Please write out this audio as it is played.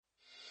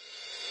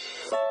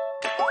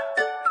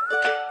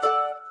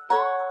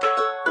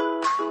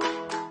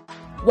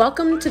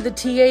Welcome to the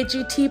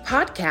TAGT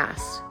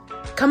podcast.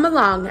 Come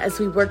along as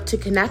we work to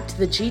connect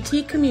the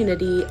GT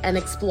community and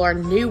explore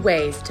new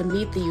ways to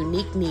meet the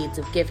unique needs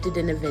of gifted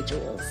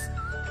individuals.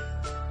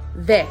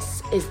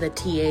 This is the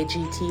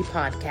TAGT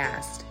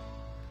podcast.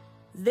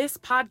 This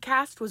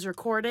podcast was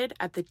recorded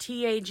at the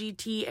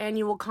TAGT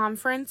annual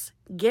conference,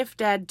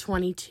 Gift Ed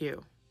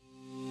 22.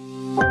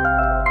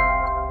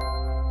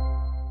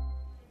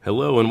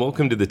 Hello and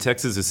welcome to the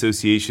Texas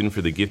Association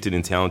for the Gifted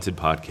and Talented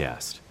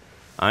podcast.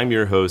 I'm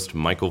your host,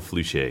 Michael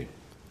Fluchet.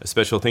 A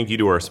special thank you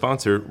to our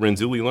sponsor,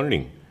 Renzulli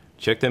Learning.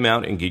 Check them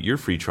out and get your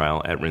free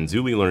trial at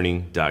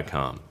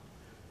renzullilearning.com.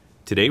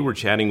 Today we're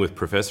chatting with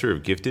Professor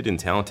of Gifted and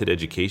Talented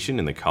Education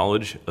in the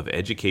College of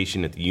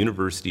Education at the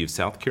University of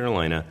South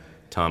Carolina,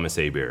 Thomas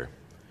Hebert.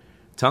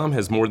 Tom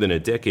has more than a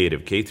decade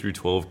of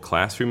K-12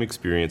 classroom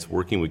experience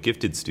working with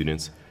gifted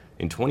students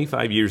and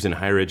 25 years in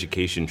higher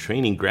education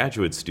training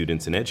graduate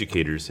students and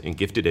educators in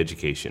gifted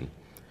education.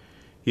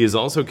 He has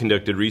also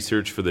conducted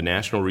research for the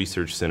National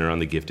Research Center on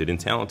the Gifted and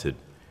Talented.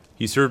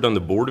 He served on the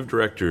board of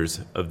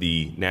directors of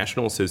the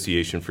National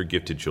Association for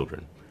Gifted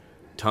Children.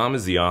 Tom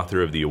is the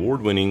author of the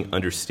award-winning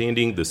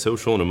Understanding the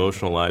Social and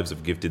Emotional Lives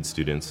of Gifted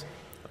Students,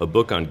 a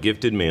book on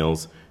gifted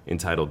males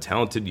entitled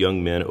Talented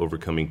Young Men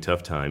Overcoming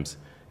Tough Times,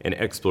 and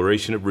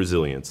Exploration of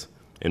Resilience,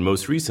 and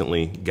most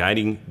recently,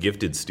 Guiding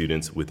Gifted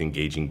Students with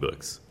Engaging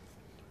Books.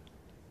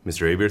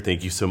 Mr. Hebert,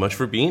 thank you so much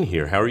for being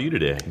here. How are you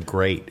today?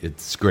 Great.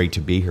 It's great to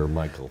be here,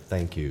 Michael.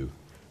 Thank you.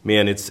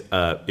 Man, it's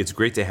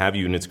great to have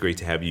you, and it's great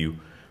to have you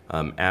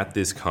at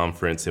this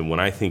conference. And when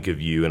I think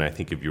of you and I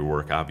think of your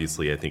work,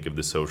 obviously I think of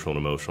the social and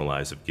emotional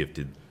lives of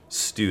gifted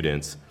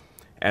students.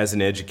 As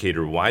an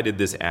educator, why did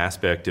this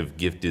aspect of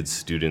gifted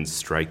students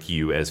strike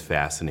you as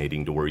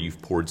fascinating to where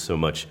you've poured so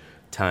much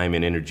time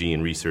and energy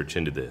and research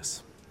into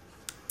this?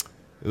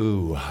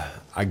 Ooh,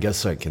 I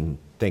guess I can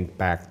think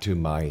back to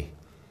my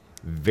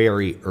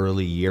very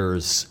early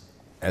years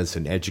as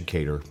an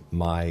educator.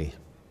 My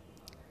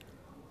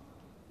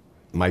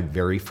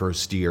very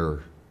first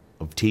year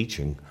of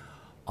teaching,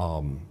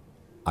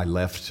 I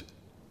left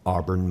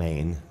Auburn,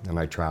 Maine, and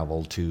I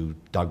traveled to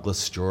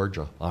Douglas,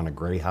 Georgia on a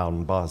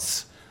Greyhound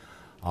bus.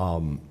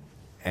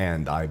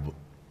 And I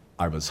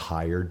was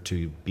hired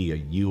to be a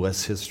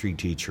U.S. history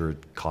teacher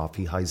at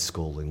Coffee High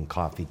School in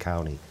Coffee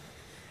County.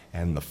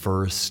 And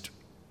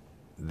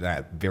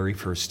that very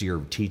first year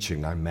of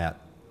teaching, I met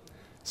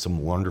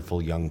some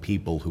wonderful young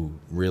people who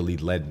really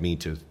led me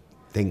to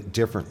think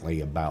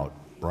differently about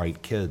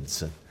bright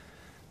kids. And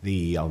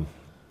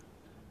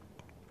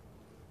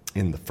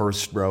in the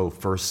first row,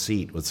 first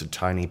seat, was a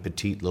tiny,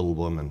 petite little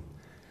woman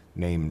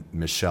named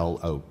Michelle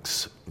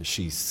Oakes.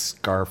 She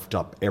scarfed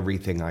up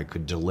everything I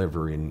could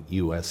deliver in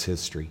U.S.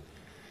 history.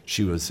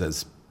 She was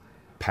as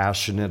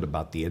passionate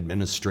about the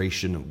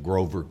administration of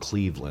Grover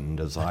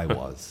Cleveland as I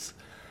was.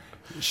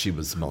 She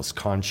was the most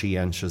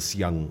conscientious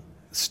young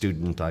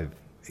student I've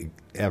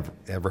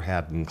ever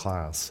had in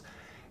class.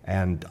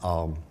 And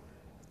I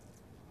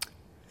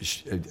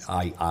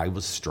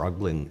was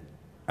struggling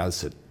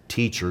as a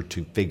teacher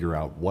to figure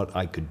out what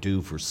I could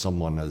do for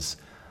someone as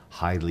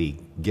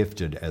highly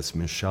gifted as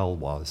Michelle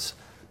was.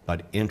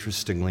 But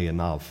interestingly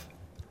enough,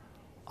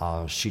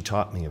 she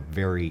taught me a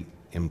very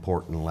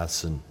important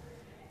lesson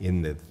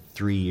in the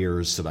 3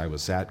 years that I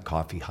was at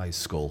Coffee High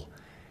School,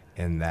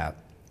 and that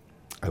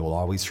I will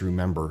always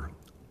remember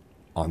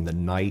on the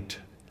night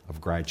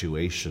of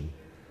graduation,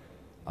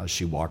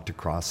 she walked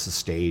across the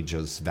stage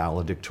as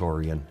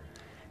valedictorian,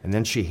 and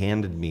then she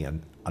handed me a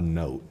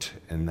note,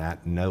 and in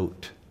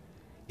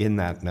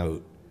that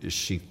note,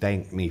 she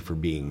thanked me for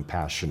being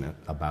passionate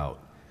about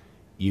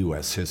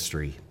U.S.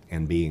 history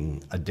and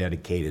being a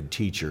dedicated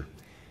teacher.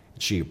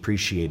 She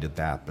appreciated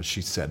that, but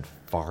she said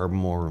far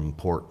more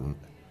important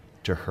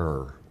to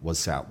her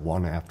was that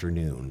one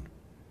afternoon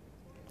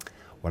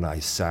when I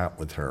sat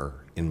with her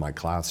in my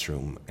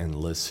classroom and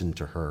listened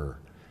to her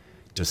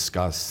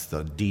discuss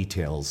the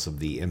details of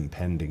the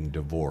impending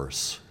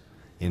divorce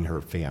in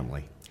her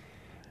family.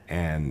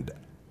 And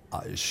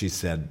she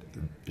said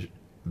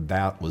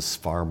that was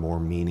far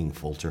more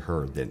meaningful to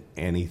her than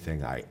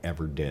anything I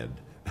ever did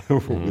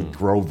with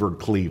Grover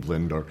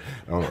Cleveland or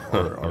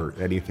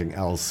anything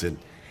else in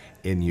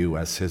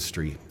U.S.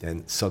 history.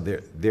 And so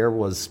there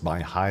was my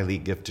highly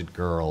gifted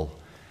girl,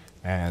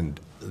 and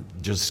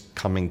just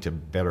coming to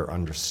better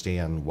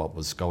understand what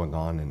was going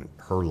on in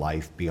her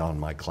life beyond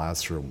my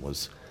classroom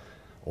was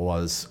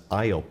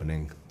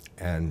eye-opening.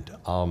 And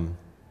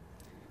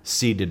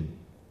seated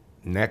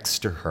next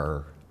to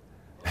her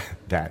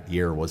that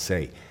year was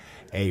a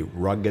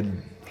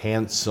rugged,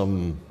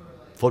 handsome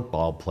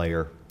football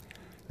player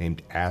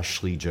named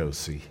Ashley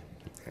Josie.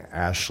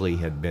 Ashley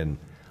had been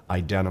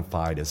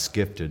identified as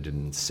gifted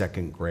in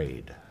second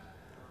grade.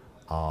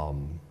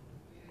 And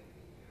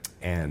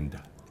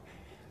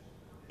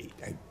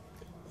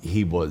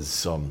he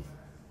was the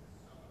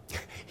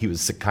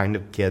kind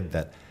of kid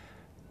that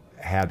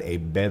had a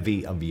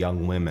bevy of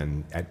young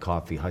women at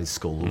Coffee High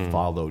School who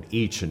followed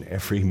each and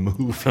every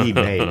move he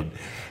made.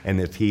 And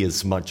if he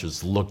as much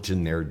as looked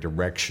in their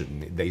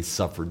direction, they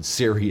suffered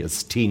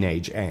serious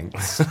teenage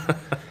angst.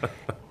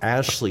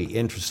 Ashley,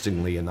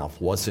 interestingly enough,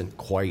 wasn't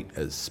quite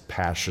as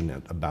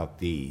passionate about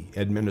the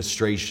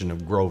administration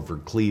of Grover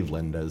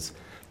Cleveland as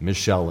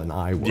Michelle and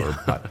I were,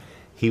 but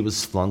he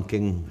was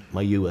flunking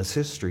my U.S.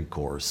 history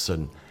course,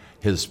 and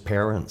his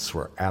parents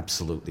were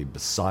absolutely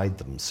beside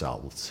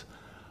themselves.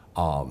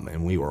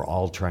 And we were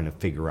all trying to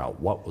figure out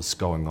what was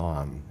going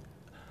on,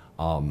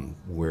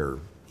 where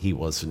he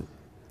wasn't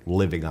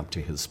living up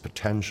to his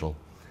potential.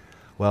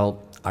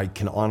 Well, I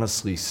can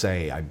honestly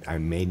say I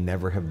may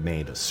never have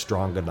made a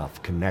strong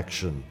enough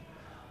connection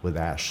with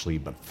Ashley,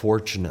 but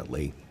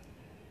fortunately,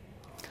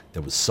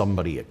 there was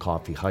somebody at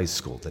Coffee High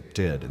School that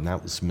did, and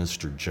that was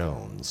Mr.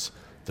 Jones,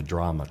 the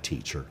drama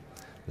teacher.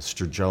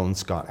 Mr.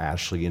 Jones got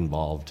Ashley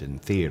involved in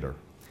theater,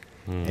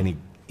 and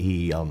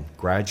he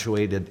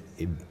graduated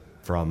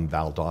from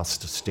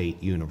Valdosta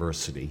State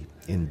University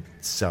in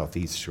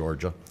Southeast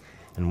Georgia,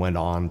 and went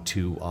on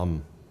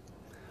to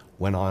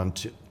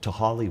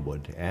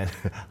Hollywood. And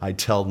I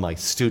tell my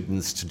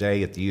students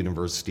today at the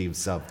University of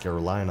South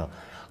Carolina,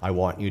 I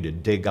want you to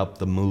dig up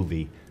the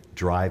movie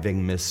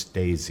Driving Miss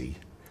Daisy.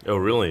 Oh,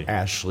 really?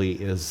 Ashley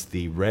is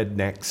the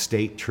redneck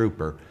state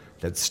trooper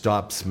that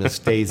stops Miss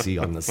Daisy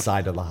on the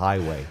side of the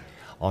highway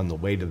on the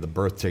way to the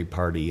birthday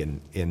party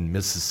in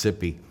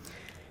Mississippi.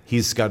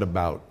 He's got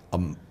about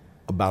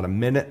a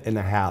minute and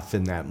a half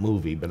in that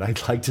movie, but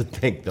I'd like to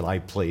think that I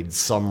played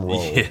some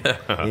role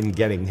in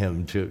getting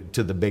him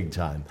to the big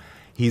time.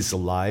 He's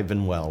alive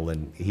and well,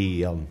 and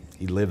he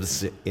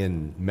lives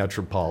in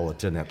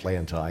metropolitan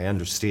Atlanta. I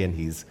understand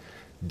he's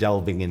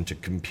delving into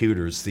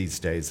computers these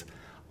days.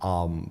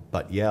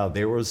 But yeah,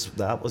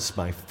 that was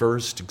my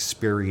first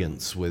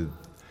experience with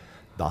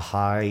the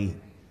high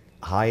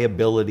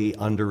ability,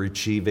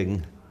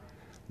 underachieving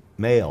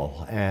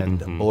male. And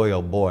boy,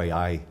 oh boy,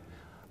 I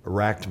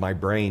racked my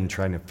brain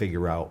trying to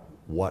figure out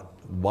what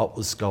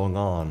was going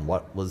on,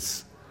 what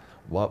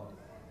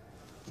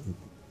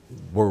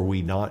were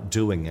we not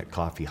doing at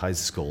Coffee High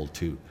School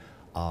to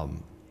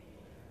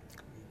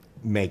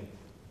make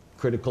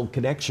critical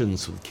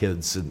connections with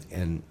kids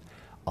and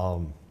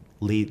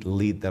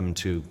lead them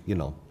to,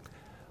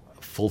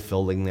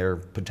 fulfilling their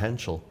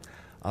potential.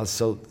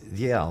 So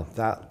yeah,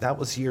 that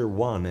was year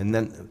one. And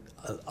then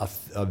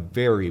a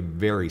very,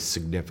 very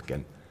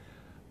significant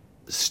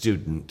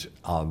student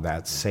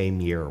that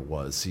same year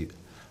was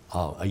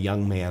a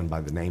young man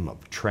by the name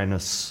of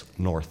Trennis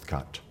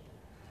Northcutt.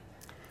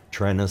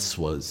 Trennis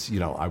was,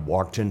 I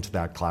walked into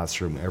that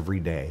classroom every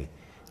day,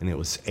 and it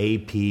was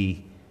AP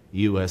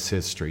U.S.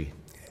 history,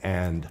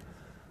 and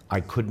I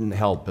couldn't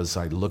help as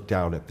I looked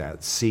out at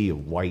that sea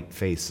of white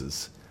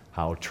faces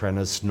how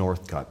Trennis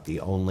Northcutt, the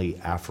only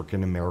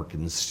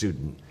African-American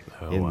student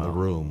in the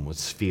room,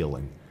 was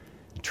feeling.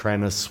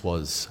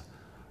 Trennis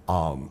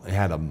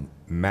had a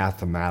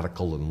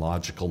mathematical and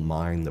logical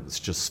mind that was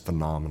just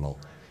phenomenal.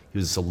 He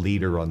was a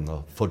leader on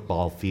the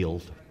football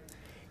field.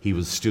 He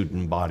was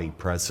student body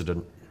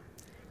president.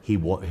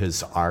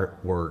 His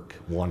artwork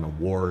won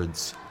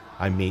awards.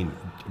 I mean,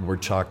 we're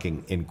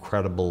talking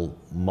incredible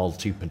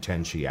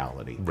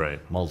multi-potentiality, right?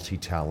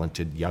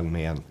 Multi-talented young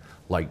man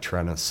like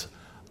Trennis.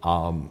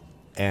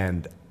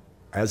 And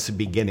as a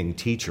beginning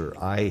teacher,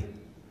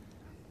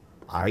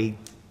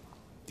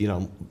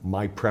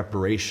 my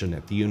preparation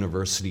at the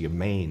University of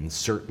Maine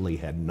certainly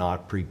had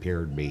not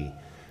prepared me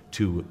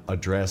to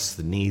address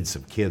the needs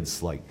of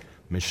kids like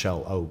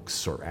Michelle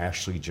Oakes or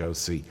Ashley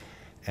Josie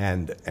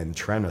and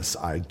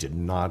Trennis. I did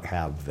not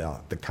have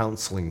the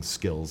counseling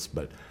skills,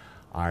 but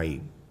I,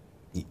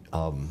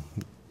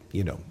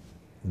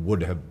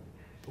 would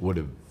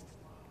have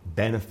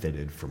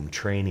benefited from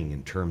training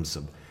in terms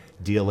of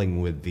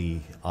dealing with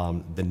the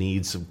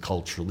needs of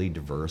culturally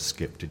diverse,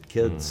 gifted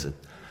kids.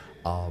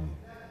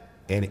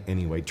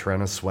 Anyway,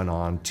 Trennis went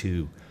on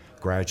to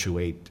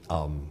graduate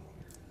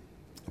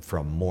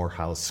from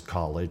Morehouse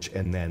College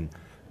and then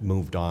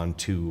moved on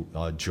to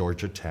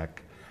Georgia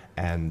Tech.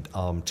 And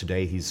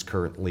today he's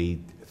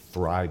currently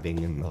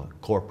thriving in the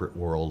corporate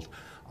world,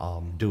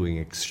 doing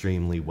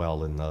extremely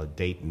well in the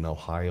Dayton,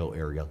 Ohio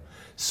area.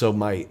 So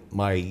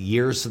my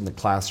years in the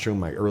classroom,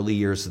 my early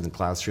years in the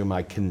classroom,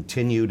 I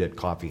continued at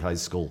Coffee High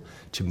School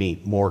to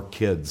meet more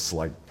kids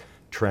like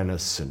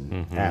Trennis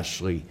and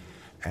Ashley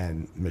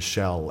and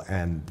Michelle,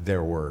 and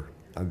there were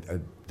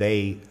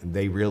they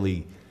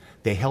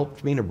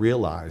helped me to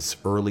realize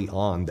early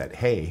on that,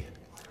 hey,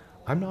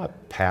 I'm not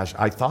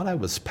I thought I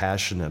was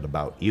passionate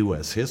about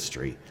U.S.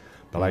 history,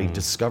 but I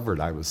discovered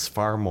I was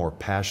far more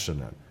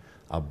passionate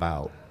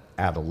about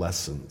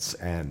adolescence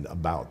and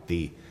about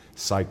the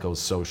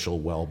psychosocial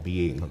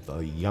well-being of the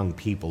young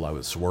people I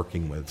was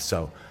working with.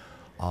 So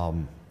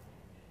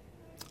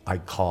I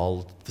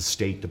called the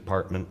State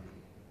Department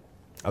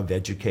of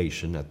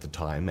Education at the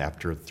time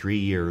after 3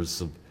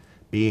 years of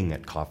being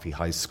at Coffee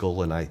High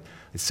School, and I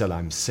said,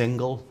 I'm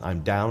single,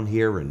 I'm down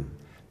here in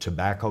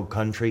tobacco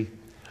country,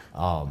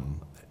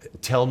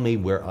 tell me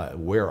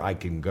where I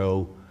can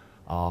go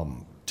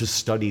to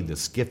study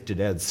this gifted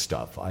ed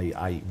stuff.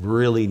 I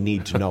really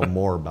need to know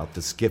more about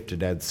this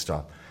gifted ed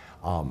stuff.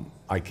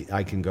 I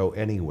can go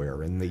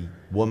anywhere. And the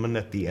woman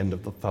at the end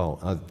of the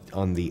phone,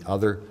 on the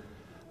other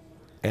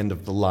end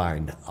of the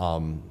line,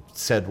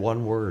 said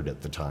one word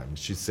at the time.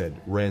 She said,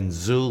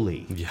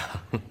 Renzulli. Yeah.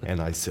 And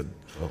I said,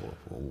 oh,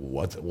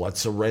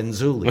 what's a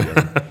Renzulli?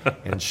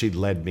 And she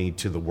led me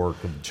to the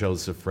work of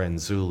Joseph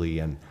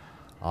Renzulli, and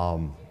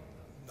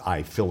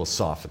I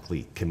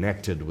philosophically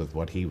connected with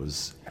what he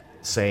was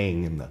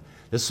saying.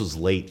 This was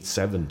late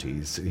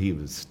 70s. He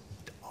was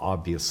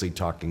obviously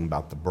talking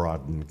about the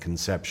broadened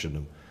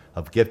conception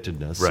of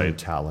giftedness right. and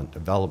talent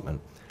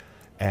development.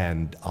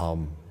 And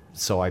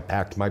so I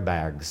packed my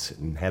bags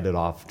and headed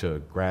off to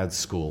grad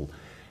school.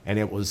 And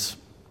it was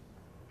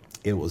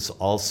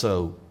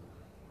also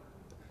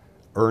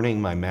earning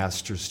my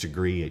master's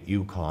degree at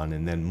UConn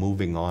and then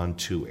moving on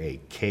to a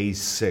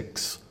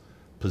K-6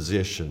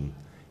 position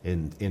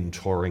in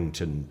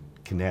Torrington,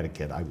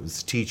 Connecticut. I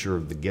was teacher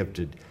of the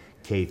gifted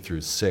K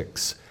through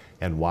 6.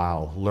 And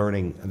wow,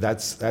 learning,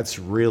 that's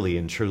really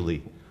and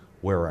truly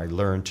where I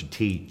learned to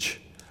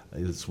teach,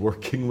 is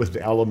working with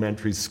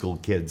elementary school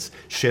kids,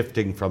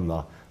 shifting from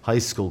the high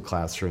school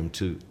classroom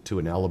to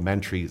an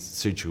elementary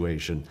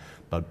situation.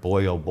 But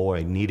boy, oh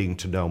boy, needing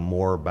to know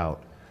more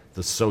about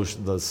the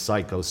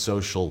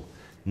psychosocial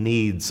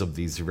needs of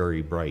these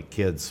very bright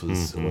kids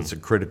was a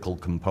critical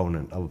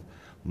component of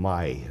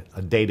my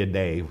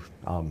day-to-day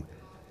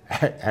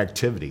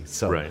activity.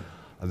 So right.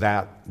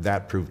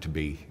 that proved to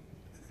be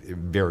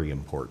very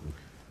important.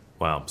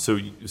 Wow. So,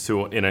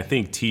 and I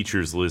think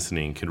teachers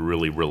listening can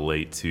really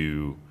relate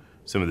to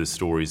some of the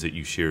stories that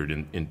you shared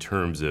in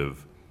terms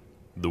of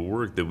the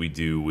work that we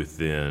do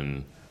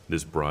within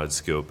this broad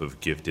scope of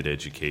gifted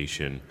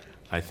education.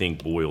 I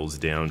think boils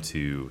down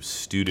to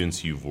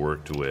students you've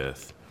worked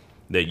with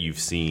that you've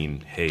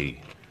seen,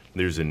 hey,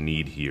 there's a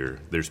need here,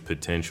 there's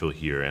potential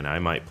here, and I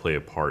might play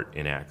a part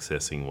in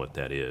accessing what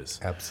that is.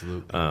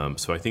 Absolutely.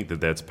 So I think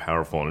that's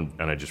powerful,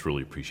 and I just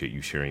really appreciate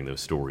you sharing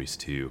those stories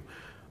too.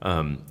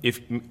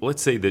 If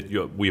let's say that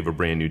we have a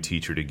brand new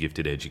teacher to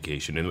gifted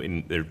education,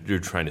 and they're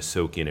trying to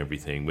soak in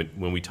everything.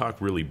 When we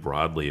talk really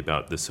broadly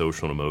about the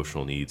social and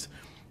emotional needs,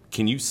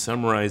 can you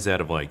summarize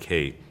that of like,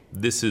 hey,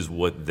 this is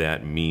what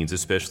that means,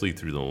 especially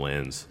through the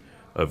lens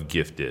of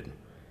gifted?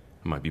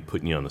 I might be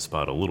putting you on the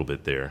spot a little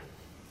bit there.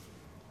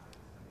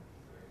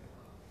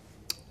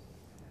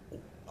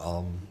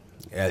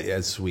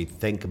 As we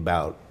think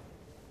about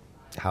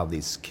how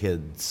these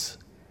kids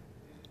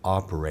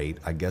operate,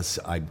 I guess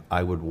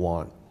I would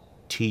want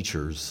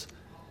teachers,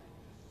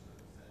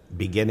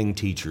 beginning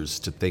teachers,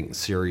 to think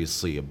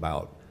seriously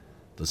about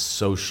the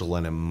social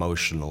and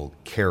emotional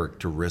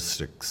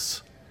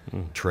characteristics,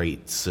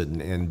 traits,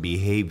 and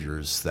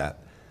behaviors that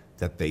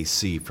they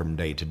see from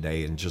day to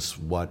day, and just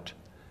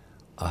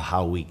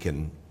how we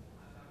can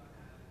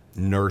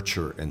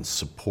nurture and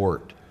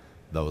support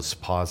those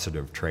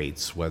positive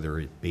traits, whether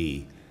it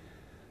be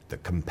the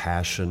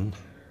compassion,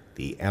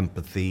 the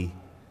empathy,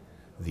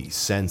 the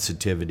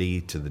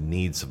sensitivity to the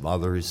needs of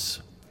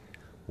others,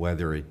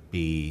 whether it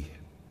be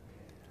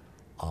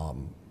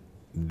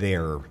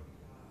their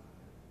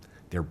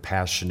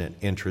passionate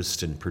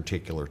interest in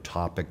particular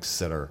topics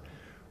that are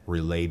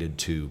related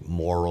to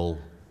moral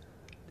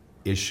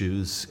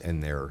issues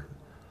and their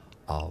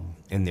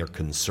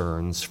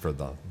concerns for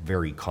the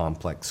very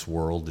complex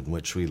world in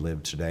which we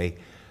live today.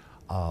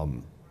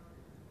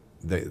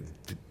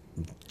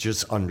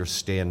 Just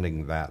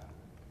understanding that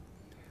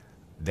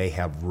they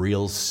have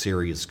real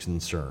serious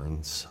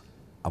concerns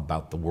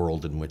about the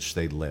world in which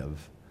they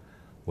live,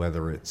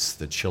 whether it's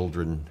the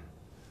children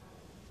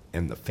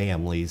and the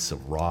families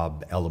of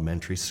Robb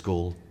Elementary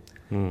School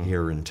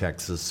here in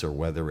Texas, or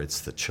whether it's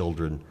the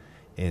children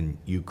in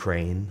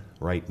Ukraine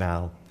right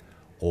now,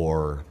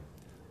 or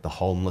the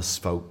homeless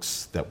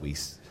folks that we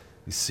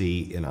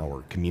see in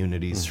our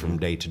communities from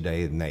day to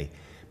day. And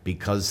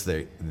because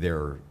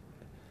they're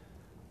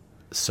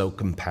so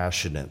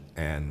compassionate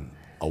and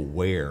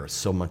aware,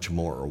 so much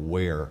more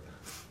aware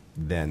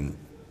than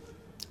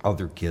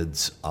other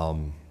kids,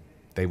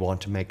 they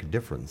want to make a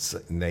difference,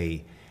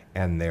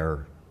 and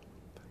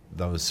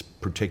those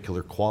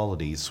particular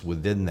qualities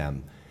within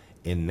them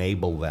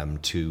enable them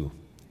to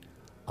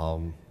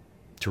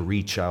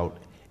reach out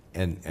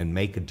and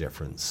make a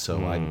difference.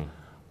 So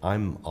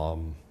I'm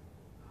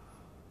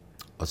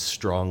a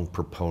strong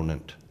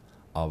proponent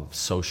of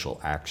social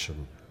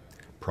action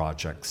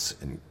projects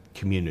and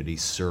community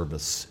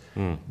service.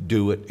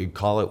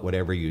 Call it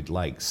whatever you'd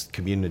like.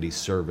 Community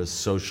service,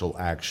 social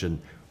action,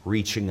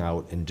 reaching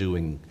out and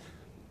doing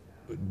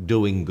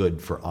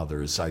good for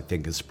others, I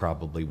think, is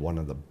probably one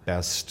of the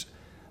best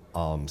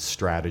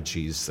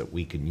strategies that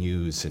we can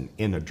use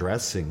in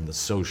addressing the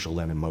social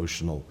and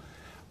emotional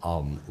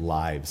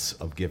lives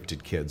of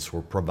gifted kids.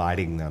 We're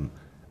providing them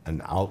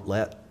an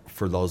outlet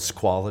for those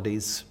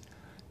qualities.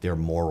 Their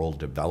moral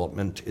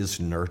development is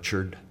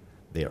nurtured.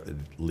 Their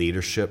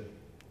leadership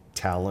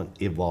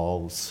talent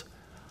evolves.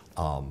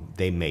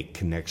 They make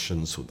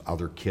connections with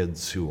other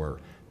kids who are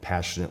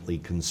passionately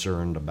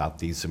concerned about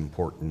these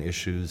important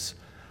issues.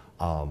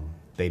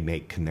 They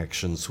make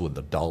connections with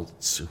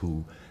adults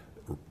who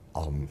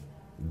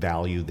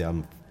value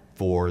them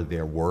for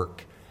their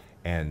work,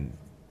 and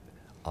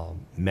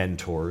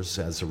mentors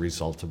as a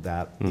result of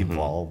that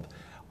evolve.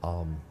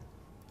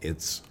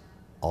 It's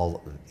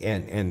all,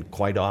 and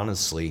quite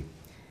honestly,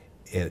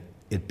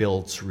 it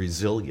builds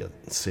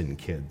resilience in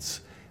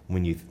kids.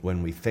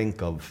 When we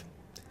think of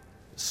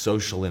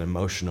social and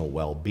emotional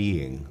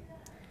well-being,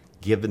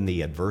 given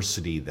the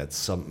adversity that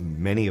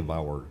many of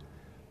our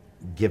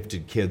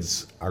gifted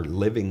kids are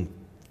living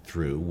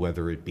through,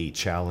 whether it be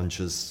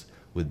challenges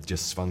with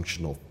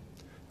dysfunctional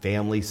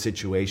family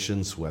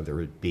situations,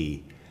 whether it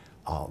be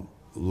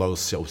low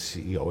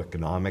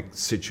socioeconomic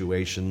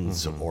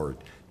situations, or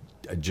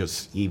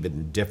just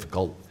even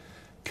difficult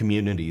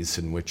communities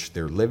in which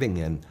they're living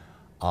in,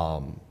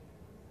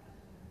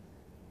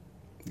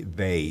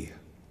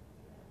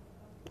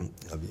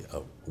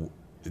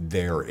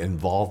 their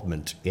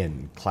involvement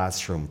in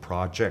classroom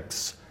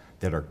projects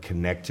that are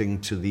connecting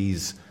to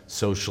these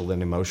social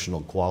and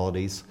emotional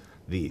qualities,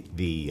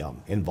 the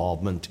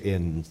involvement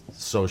in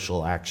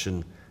social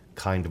action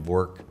kind of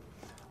work,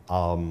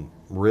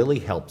 really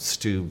helps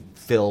to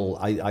fill.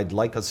 I'd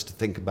like us to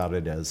think about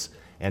it as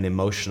an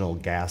emotional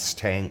gas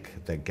tank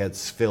that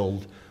gets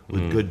filled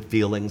with good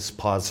feelings,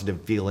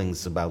 positive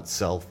feelings about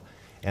self.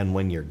 And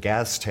when your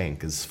gas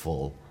tank is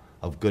full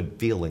of good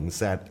feelings,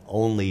 that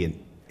only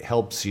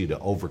helps you to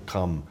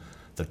overcome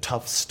the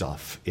tough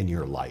stuff in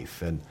your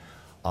life. And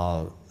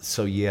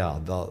so yeah,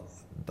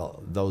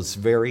 those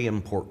very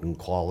important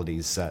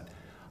qualities that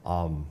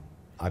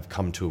I've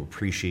come to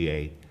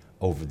appreciate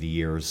over the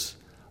years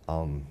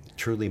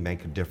truly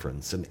make a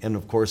difference. And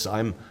of course,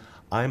 I'm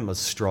an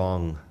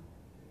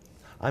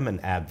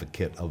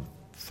advocate of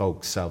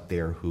folks out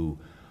there who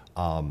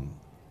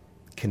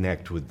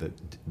connect with the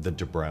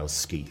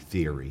Dabrowski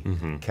theory.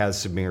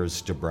 Casimir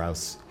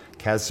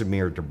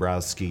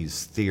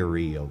Dabrowski's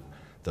theory of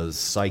the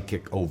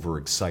psychic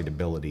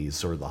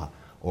overexcitabilities,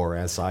 or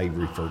as I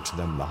refer to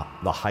them,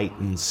 the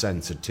heightened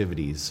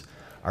sensitivities,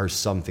 are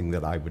something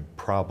that I would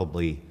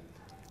probably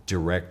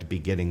direct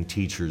beginning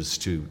teachers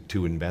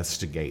to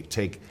investigate.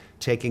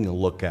 Taking a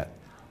look at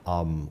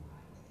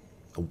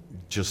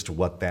just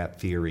what that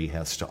theory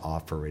has to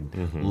offer,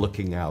 and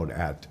looking out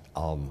at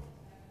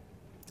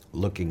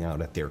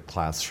their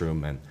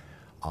classroom and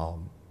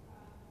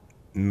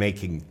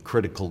making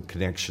critical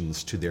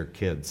connections to their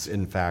kids.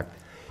 In fact,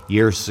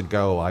 years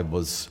ago, I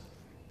was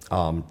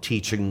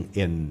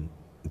teaching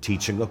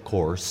a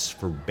course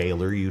for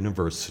Baylor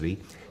University,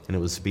 and it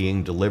was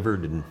being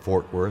delivered in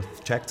Fort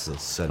Worth,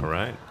 Texas. And all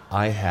right.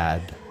 I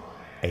had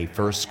a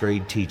first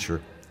grade teacher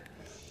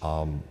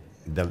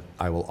that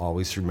I will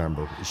always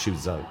remember. She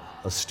was a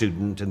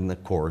student in the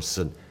course,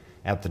 and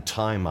at the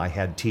time I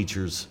had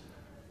teachers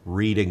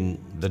reading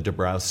the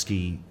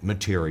Dabrowski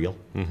material,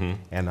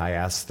 and I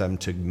asked them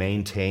to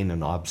maintain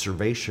an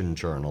observation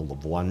journal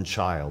of one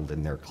child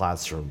in their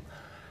classroom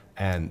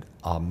and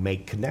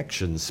make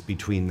connections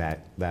between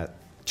that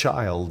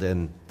child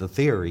and the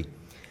theory.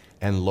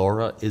 And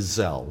Laura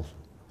Izell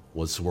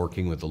was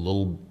working with a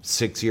little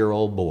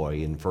 6-year-old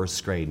boy in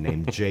first grade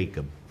named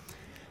Jacob.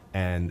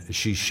 And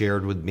she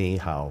shared with me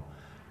how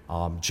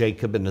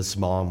Jacob and his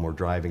mom were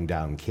driving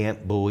down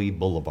Camp Bowie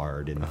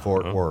Boulevard in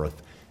Fort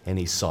Worth, and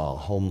he saw a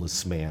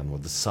homeless man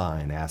with a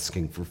sign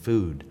asking for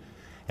food.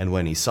 And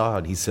when he saw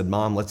it, he said,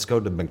 "Mom, let's go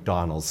to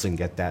McDonald's and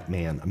get that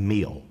man a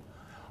meal."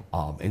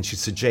 And she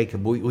said,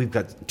 "Jacob, we've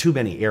got too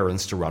many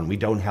errands to run. We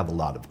don't have a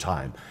lot of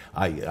time.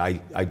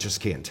 I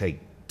just can't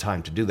take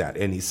time to do that."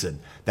 And he said,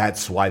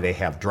 "That's why they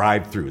have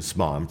drive-thrus,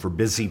 Mom, for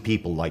busy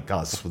people like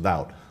us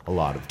without a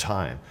lot of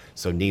time."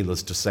 So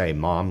needless to say,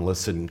 Mom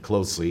listened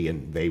closely,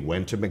 and they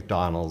went to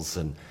McDonald's,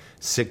 and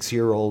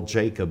 6-year-old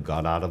Jacob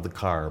got out of the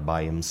car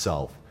by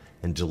himself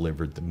and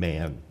delivered the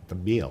man the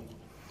meal.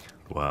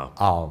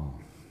 Wow.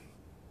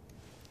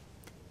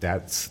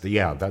 That's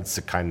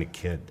the kind of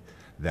kid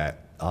that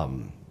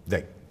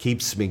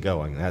keeps me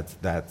going.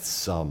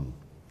 That's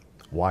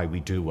why we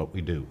do what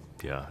we do.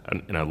 Yeah,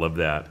 and I love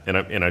that,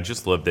 and I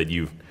just love that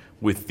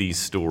with these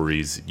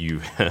stories,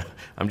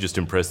 I'm just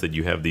impressed that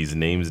you have these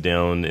names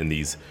down, and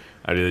these.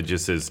 It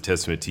just says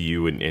testament to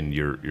you and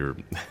your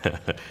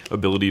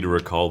ability to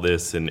recall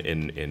this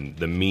and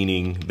the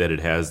meaning that it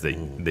has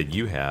that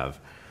you have.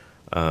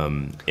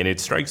 And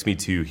it strikes me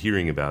too,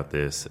 hearing about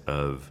this,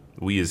 of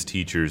we as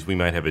teachers, we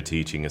might have a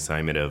teaching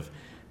assignment of,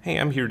 hey,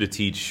 I'm here to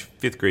teach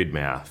 5th grade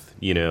math,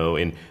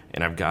 and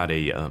I've got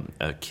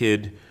a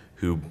kid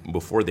who,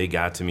 before they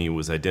got to me,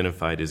 was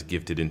identified as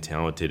gifted and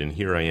talented, and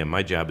here I am.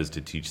 My job is to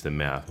teach them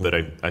math. But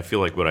I feel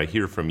like what I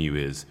hear from you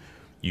is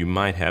you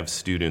might have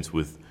students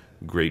with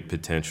great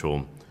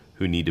potential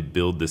who need to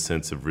build the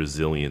sense of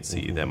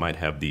resiliency, that might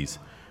have these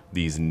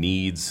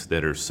needs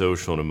that are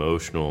social and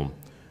emotional,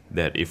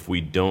 that if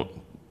we don't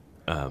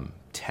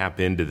tap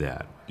into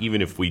that,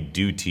 even if we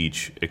do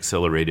teach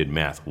accelerated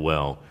math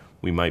well,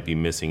 we might be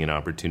missing an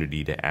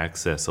opportunity to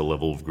access a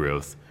level of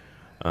growth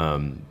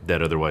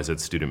that otherwise that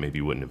student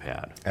maybe wouldn't have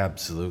had.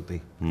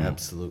 Absolutely.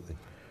 Absolutely.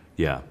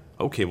 Yeah.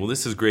 Okay, well,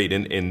 this is great,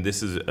 and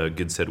this is a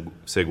good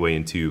segue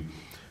into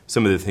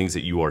some of the things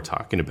that you are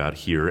talking about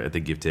here at the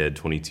Gift Ed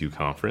 22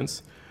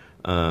 conference.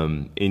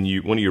 One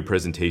of your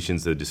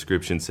presentations, the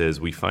description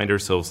says, "We find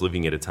ourselves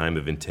living at a time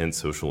of intense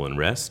social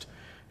unrest,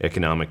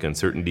 economic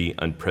uncertainty,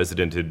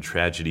 unprecedented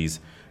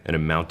tragedies, and a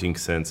mounting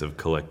sense of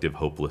collective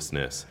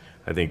hopelessness."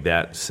 I think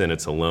that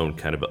sentence alone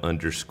kind of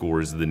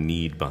underscores the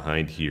need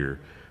behind here.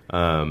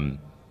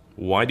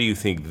 Why do you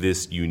think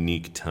this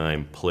unique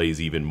time plays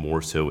even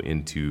more so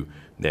into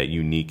that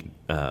unique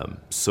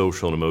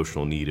social and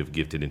emotional need of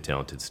gifted and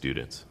talented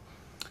students?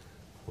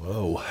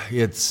 Whoa,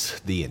 it's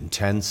the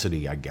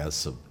intensity, I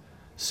guess, of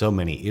so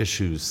many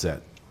issues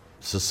that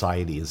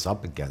society is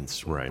up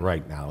against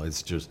right now.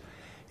 It's just,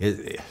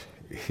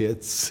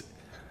 it's,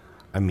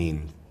 I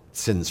mean,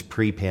 since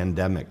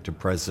pre-pandemic to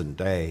present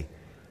day,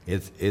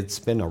 it's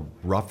been a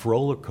rough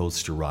roller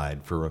coaster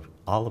ride for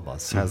all of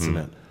us, hasn't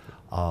it?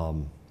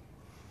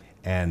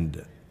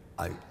 And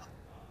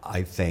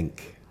I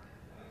think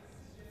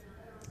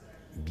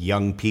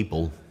young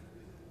people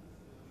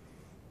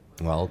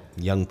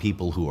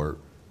who are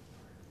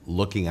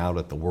looking out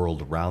at the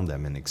world around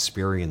them and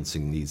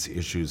experiencing these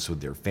issues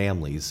with their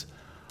families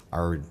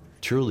are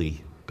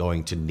truly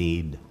going to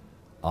need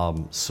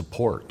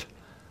support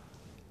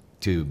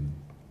to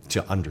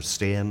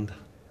understand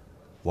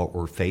what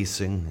we're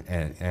facing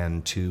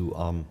and to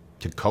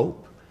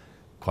cope,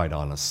 quite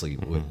honestly,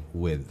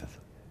 with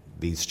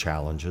these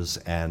challenges.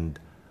 And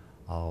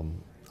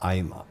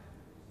I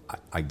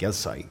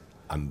guess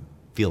I'm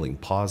feeling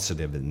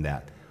positive in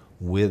that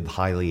with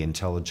highly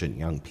intelligent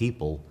young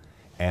people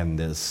and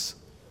this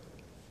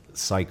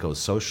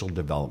psychosocial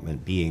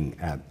development being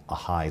at a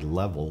high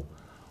level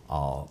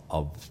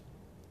of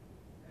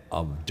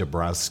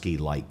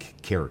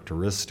Dabrowski-like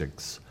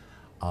characteristics,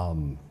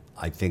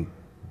 I think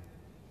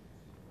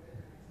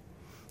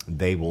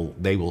they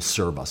will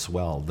serve us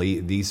well.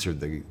 These are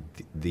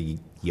the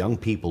young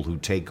people who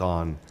take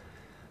on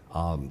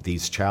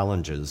these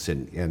challenges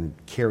and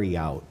carry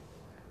out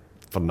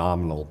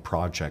phenomenal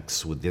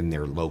projects within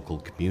their local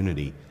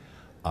community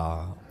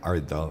are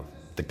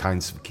the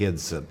kinds of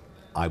kids that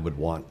I would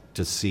want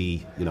to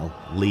see,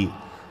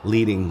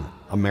 leading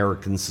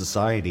American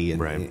society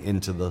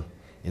into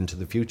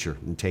the future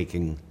and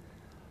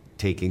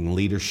taking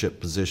leadership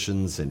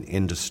positions in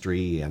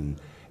industry and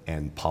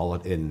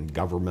in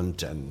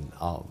government and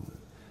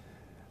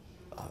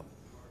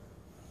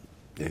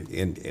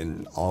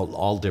in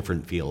all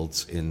different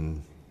fields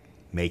in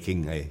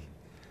making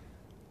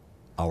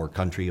our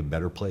country a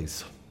better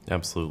place.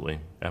 Absolutely.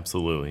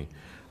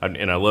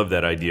 And I love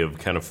that idea of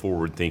kind of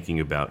forward thinking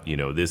about,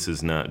 this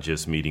is not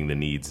just meeting the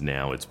needs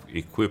now, it's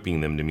equipping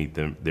them to meet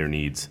their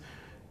needs,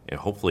 and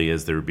hopefully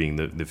as they're being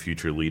the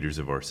future leaders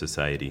of our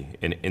society.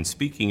 And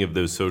speaking of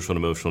those social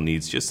and emotional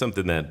needs, just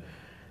something that,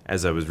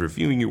 as I was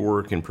reviewing your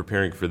work and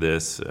preparing for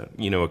this,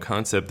 a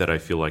concept that I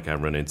feel like I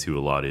run into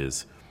a lot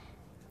is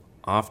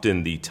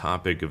often the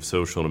topic of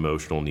social and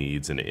emotional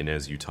needs, and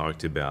as you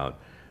talked about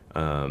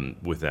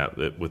with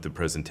the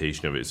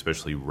presentation of it,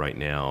 especially right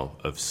now,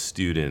 of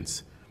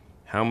students,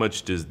 how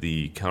much does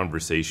the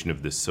conversation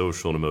of the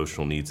social and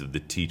emotional needs of the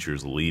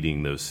teachers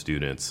leading those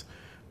students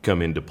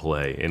come into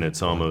play? And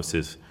it's almost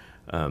as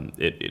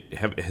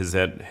has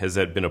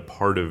that been a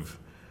part of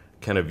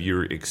kind of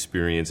your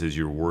experience as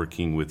you're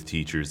working with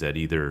teachers, that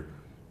either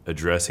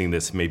addressing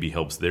this maybe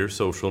helps their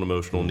social and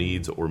emotional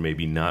needs, or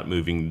maybe not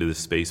moving into this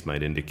space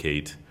might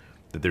indicate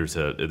that there's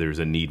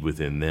a need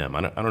within them?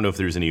 I don't know if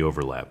there's any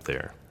overlap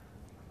there.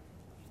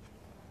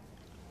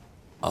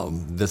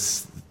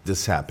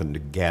 This happened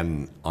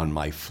again on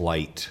my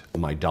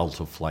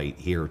Delta flight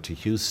here to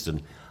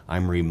Houston.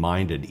 I'm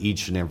reminded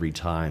each and every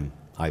time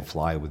I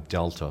fly with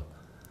Delta,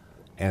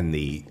 and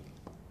the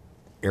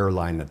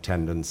airline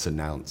attendants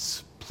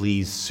announce,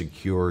 "Please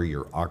secure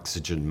your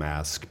oxygen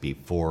mask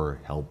before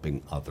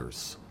helping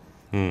others."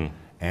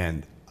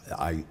 And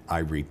I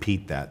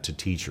repeat that to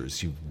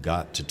teachers. You've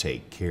got to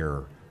take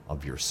care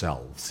of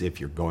yourselves if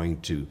you're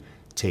going to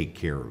take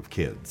care of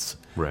kids.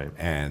 Right.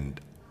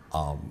 And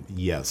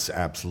yes,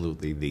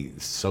 absolutely. The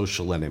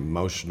social and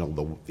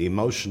emotional, the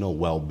emotional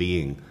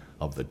well-being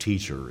of the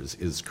teacher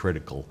is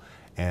critical,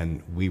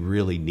 and we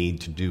really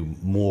need to do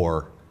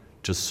more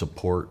to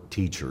support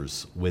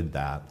teachers with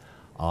that.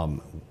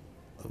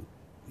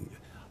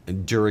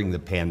 During the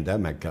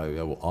pandemic,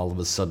 all of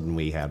a sudden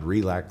we had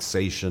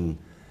relaxation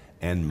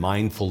and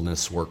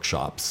mindfulness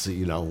workshops,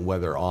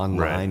 whether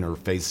online or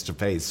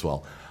face-to-face.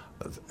 Well,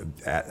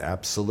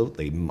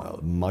 absolutely,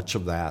 much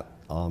of that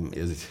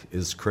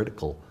is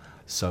critical.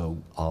 So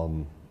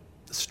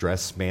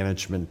stress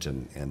management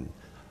and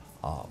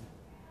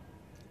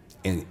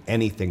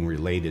anything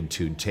related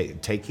to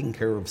taking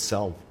care of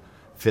self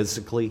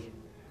physically,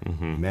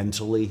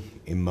 mentally,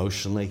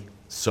 emotionally,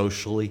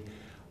 socially,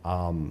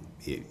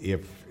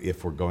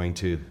 if we're going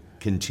to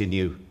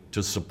continue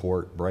to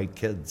support bright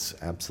kids,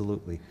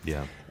 absolutely.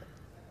 Yeah.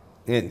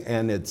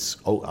 And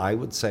I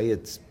would say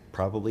it's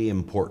probably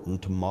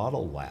important to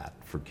model that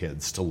for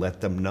kids, to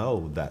let them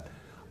know that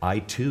I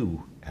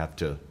too have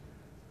to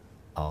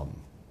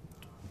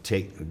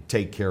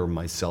take care of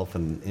myself,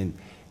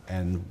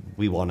 and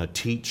we want to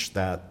teach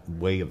that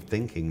way of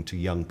thinking to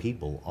young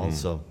people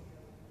also.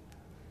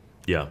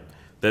 Yeah,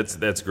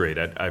 that's great.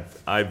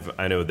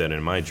 I know that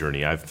in my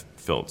journey, I've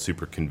felt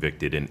super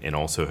convicted and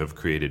also have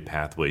created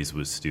pathways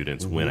with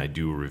students when I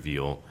do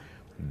reveal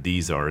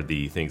these are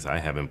the things I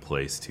have in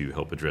place to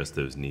help address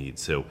those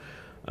needs. So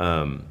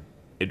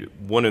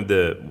one of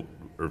the,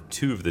 or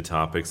two of the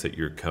topics that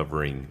you're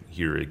covering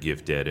here at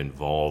Gift Ed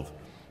involve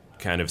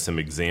kind of some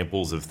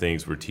examples of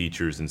things where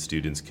teachers and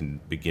students can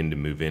begin to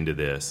move into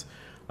this,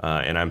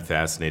 and I'm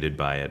fascinated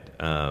by it.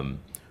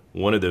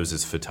 One of those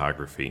is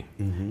photography,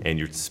 and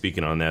you're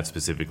speaking on that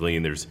specifically,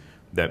 and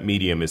that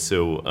medium is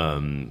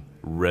so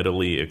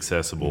readily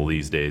accessible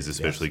these days,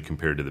 especially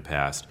compared to the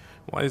past.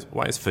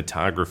 Why is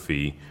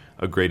photography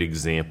a great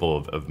example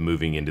of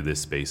moving into this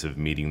space of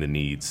meeting the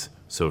needs,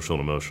 social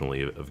and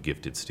emotionally, of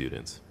gifted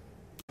students?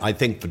 I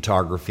think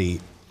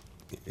photography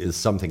is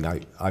something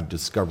I've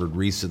discovered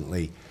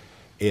recently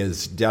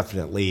is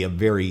definitely a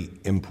very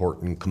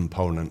important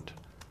component.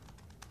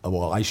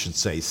 Well, I should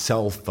say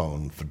cell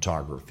phone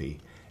photography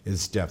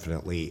is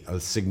definitely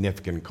a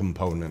significant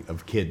component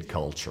of kid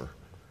culture,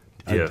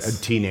 a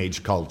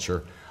teenage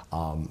culture.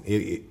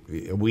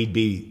 We'd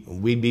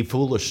be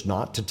foolish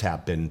not to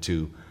tap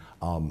into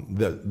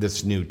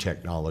this new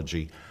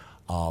technology.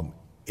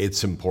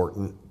 It's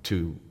important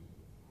to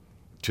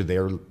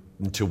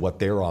what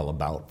they're all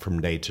about from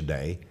day to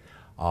day.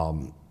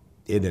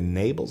 It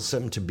enables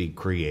them to be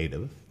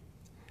creative.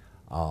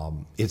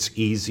 It's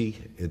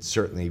easy. It's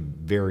certainly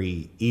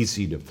very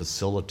easy to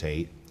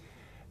facilitate,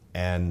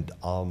 and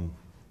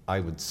I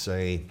would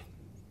say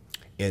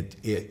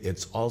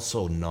it's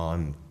also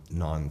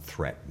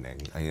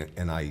non-threatening.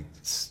 And I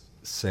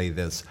say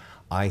this: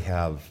 I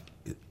have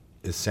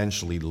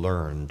essentially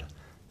learned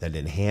that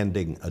in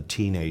handing a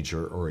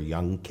teenager or a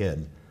young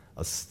kid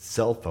a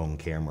cell phone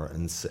camera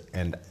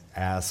and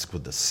ask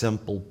with a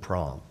simple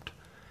prompt,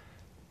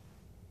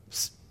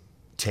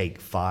 take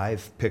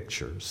 5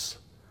 pictures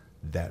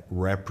that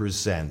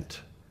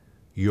represent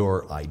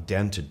your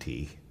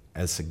identity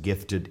as a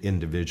gifted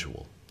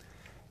individual.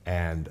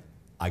 And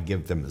I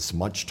give them as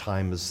much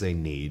time as they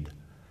need,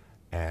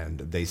 and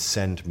they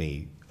send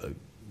me,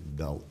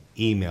 they'll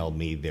email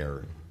me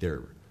their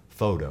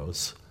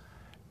photos,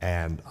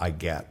 and I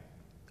get,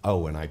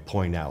 and I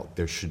point out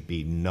there should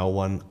be no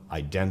one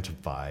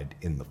identified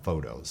in the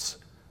photos.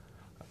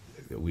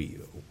 We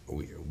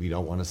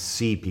don't want to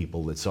see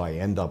people, so I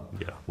end up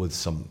with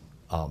some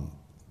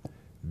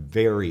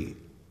very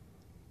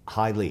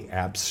highly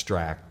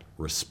abstract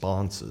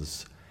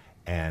responses,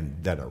 and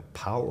that are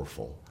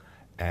powerful,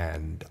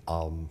 and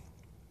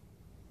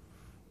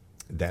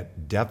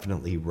that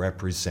definitely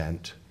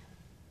represent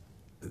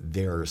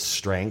their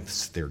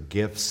strengths, their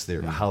gifts,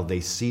 how they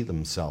see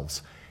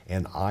themselves.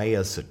 And I,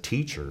 as a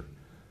teacher,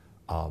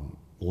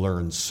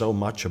 learn so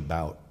much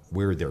about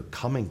where they're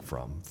coming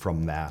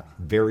from that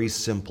very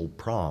simple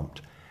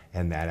prompt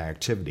and that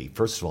activity.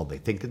 First of all, they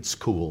think it's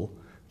cool.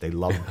 They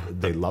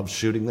love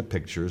shooting the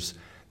pictures.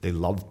 They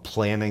love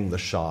planning the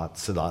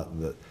shots.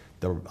 The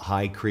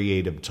high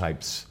creative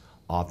types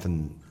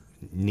often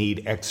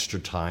need extra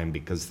time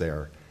because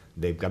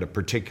they've got a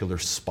particular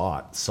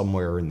spot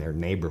somewhere in their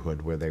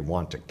neighborhood where they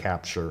want to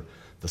capture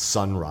the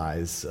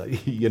sunrise,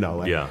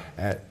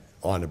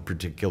 on a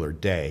particular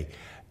day,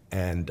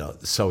 and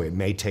so it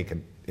may take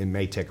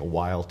a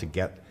while to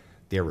get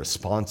their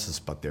responses,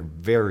 but they're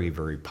very,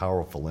 very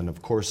powerful. And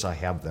of course, I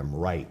have them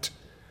write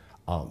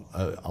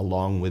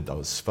along with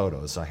those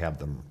photos. I have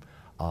them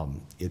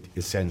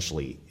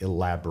essentially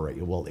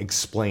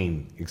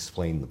explain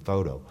the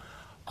photo.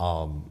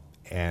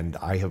 And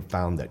I have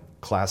found that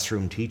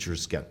classroom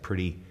teachers get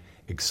pretty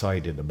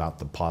excited about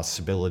the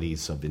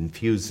possibilities of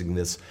infusing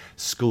this.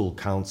 School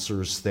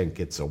counselors think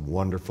it's a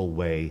wonderful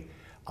way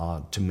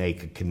to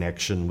make a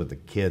connection with a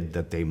kid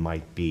that they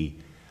might be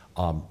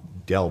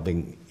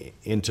delving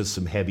into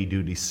some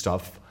heavy-duty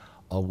stuff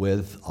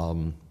with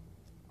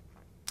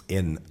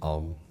in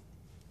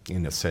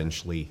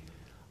essentially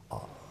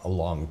a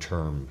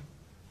long-term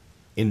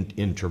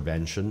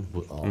intervention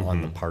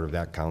on the part of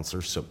that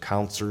counselor. So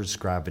counselors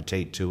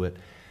gravitate to it.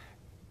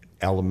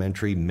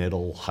 Elementary,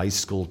 middle, high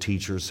school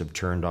teachers have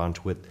turned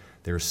onto it.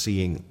 They're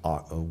seeing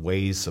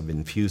ways of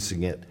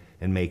infusing it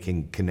and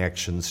making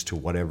connections to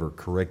whatever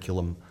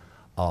curriculum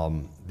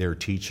they're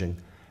teaching.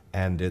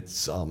 And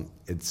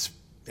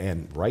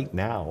and right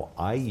now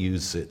I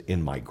use it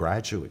in my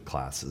graduate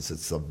classes.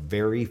 It's the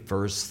very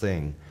first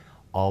thing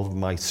all of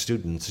my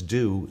students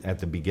do at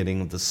the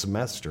beginning of the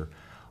semester.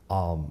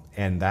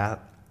 And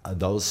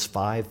those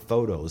 5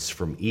 photos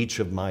from each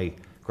of my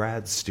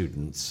grad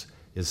students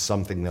is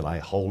something that I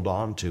hold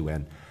on to,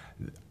 and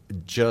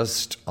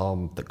just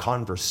the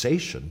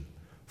conversation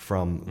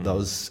from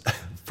those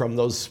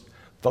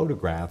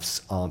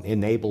photographs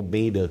enabled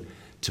me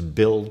to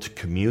build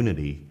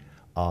community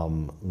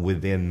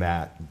within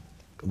that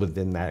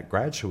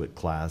graduate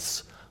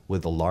class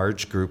with a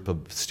large group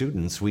of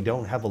students. We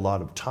don't have a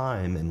lot of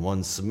time in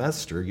one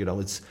semester.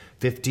 It's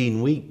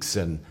 15 weeks,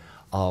 and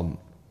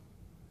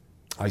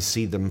I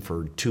see them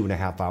for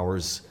 2.5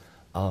 hours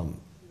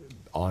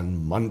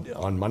on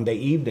Monday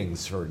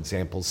evenings, for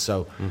example.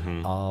 So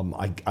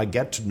I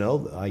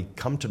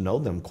come to know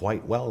them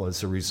quite well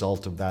as a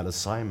result of that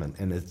assignment,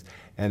 and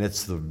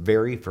it's the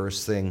very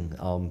first thing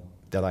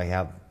that I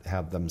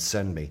have them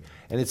send me,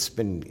 and it's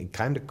been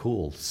kind of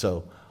cool.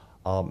 So,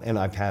 and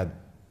I've had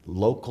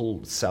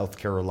local South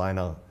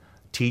Carolina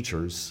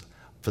teachers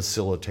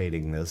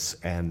facilitating this,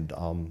 and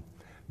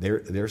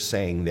they're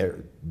saying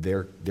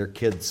their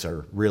kids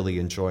are really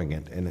enjoying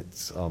it, and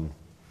it's a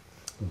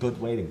good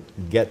way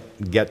to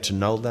get to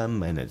know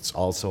them, and it's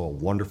also a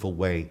wonderful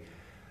way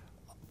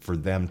for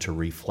them to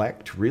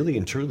reflect really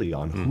and truly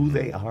on who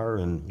they are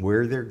and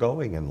where they're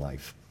going in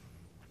life.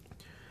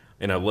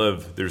 And I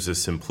love there's a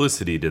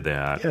simplicity to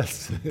that.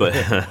 Yes.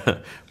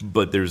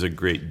 but there's a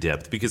great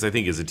depth, because I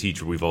think as a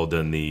teacher we've all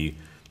done the,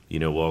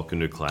 welcome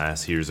to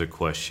class, here's a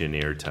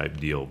questionnaire type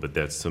deal, but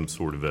that's some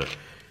sort of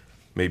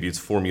maybe it's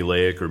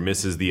formulaic or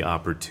misses the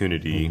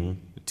opportunity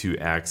to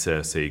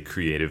access a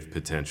creative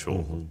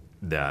potential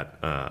that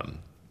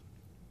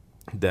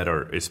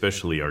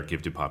especially our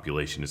gifted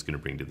population is going to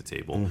bring to the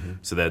table.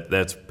 So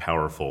that's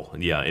powerful.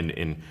 Yeah,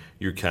 and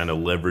you're kind of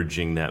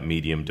leveraging that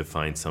medium to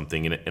find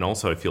something. And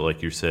also I feel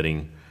like you're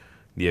setting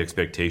the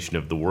expectation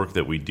of the work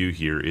that we do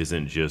here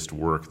isn't just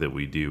work that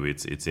we do.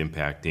 It's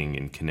impacting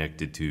and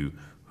connected to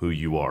who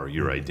you are,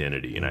 your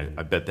identity. And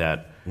I bet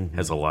that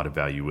has a lot of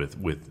value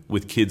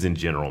with kids in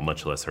general,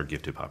 much less our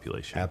gifted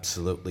population.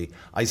 Absolutely.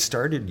 I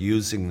started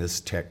using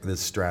this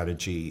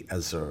strategy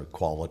as a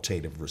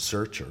qualitative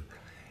researcher.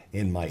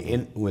 In my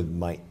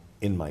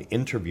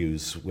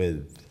interviews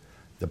with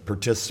the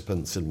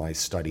participants in my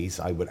studies,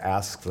 I would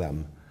ask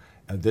them,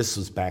 this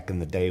was back in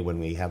the day when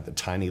we had the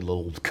tiny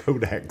little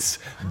Kodak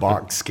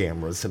box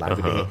cameras, and I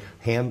would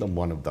hand them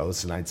one of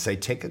those, and I'd say,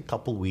 take a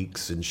couple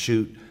weeks and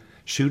shoot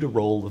a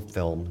roll of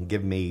film,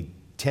 give me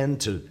 10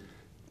 to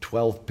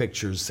 12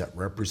 pictures that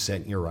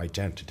represent your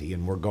identity,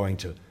 and we're going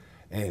to,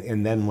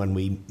 and then when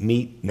we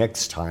meet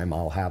next time,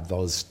 I'll have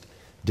those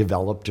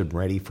developed and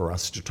ready for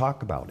us to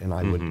talk about. And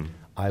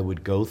I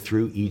would go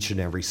through each and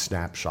every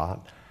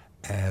snapshot,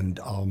 and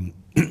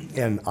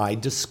I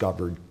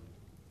discovered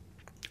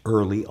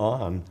early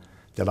on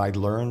that I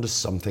learned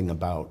something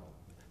about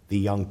the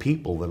young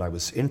people that I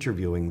was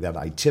interviewing that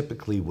I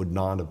typically would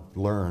not have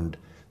learned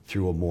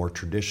through a more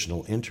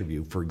traditional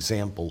interview. For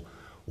example,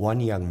 one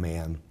young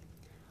man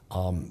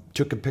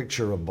took a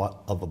picture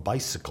of a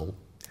bicycle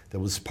that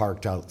was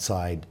parked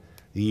outside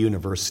the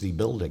university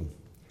building.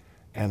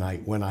 And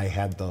when I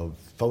had the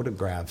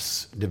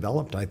photographs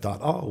developed, I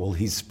thought, oh, well,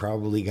 he's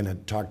probably going to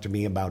talk to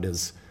me about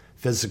his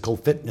physical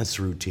fitness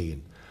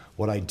routine.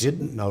 What I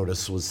didn't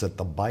notice was that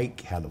the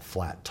bike had a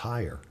flat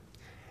tire.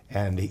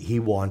 And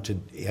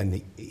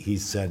he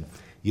said,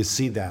 you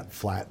see that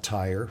flat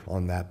tire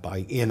on that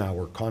bike? In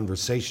our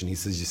conversation, he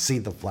says, you see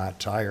the flat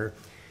tire?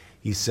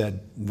 He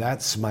said,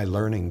 that's my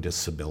learning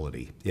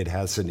disability. It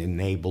hasn't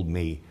enabled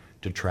me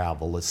to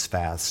travel as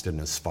fast and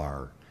as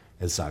far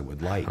as I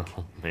would like.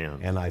 Oh, man.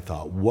 And I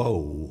thought,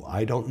 whoa,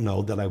 I don't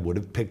know that I would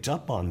have picked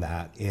up on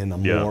that in a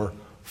more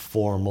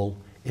formal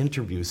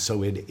interview.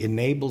 So it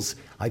enables,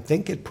 I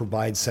think it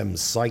provides them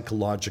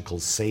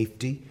psychological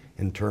safety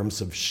in terms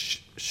of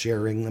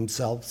sharing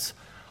themselves.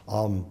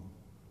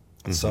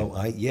 So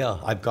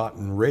I've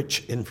gotten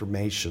rich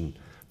information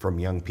from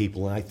young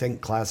people, and I think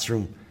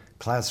classroom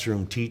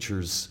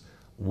teachers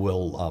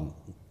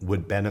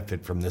would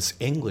benefit from this.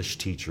 English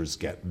teachers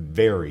get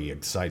very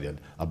excited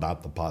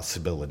about the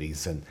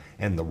possibilities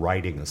and the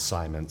writing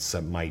assignments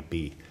that might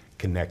be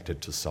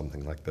connected to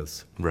something like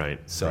this. Right.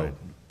 So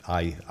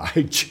right.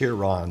 I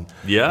cheer on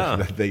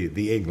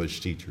the English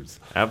teachers.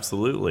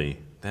 Absolutely.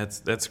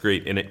 That's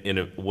great.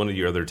 And one of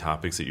your other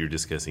topics that you're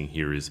discussing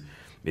here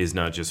is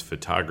not just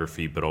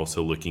photography, but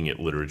also looking at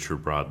literature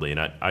broadly. And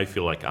I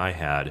feel like I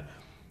had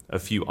a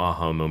few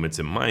aha moments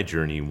in my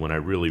journey when I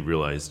really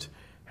realized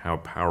how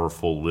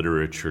powerful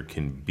literature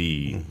can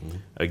be,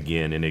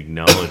 again, in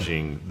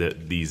acknowledging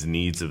that these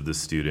needs of the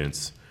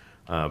students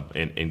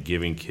and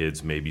giving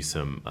kids maybe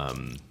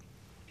some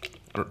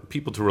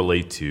people to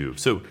relate to.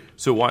 So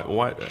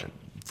why,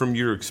 from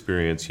your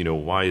experience,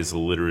 why is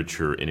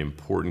literature an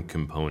important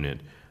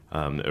component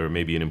or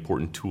maybe an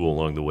important tool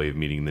along the way of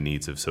meeting the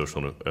needs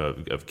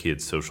of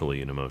kids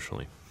socially and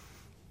emotionally?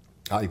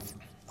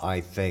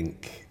 I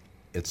think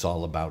it's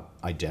all about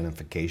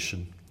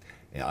identification.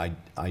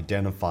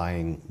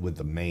 Identifying with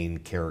the main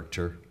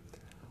character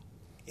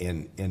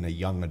in a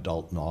young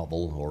adult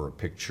novel or a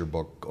picture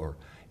book, or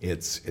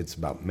it's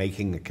about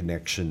making a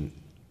connection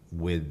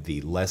with the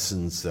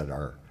lessons that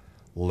are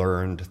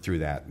learned through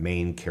that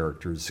main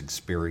character's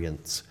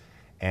experience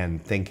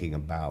and thinking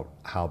about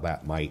how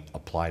that might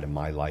apply to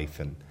my life.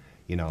 And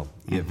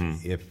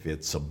if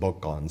it's a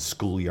book on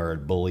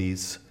schoolyard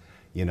bullies,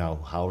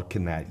 how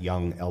can that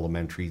young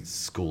elementary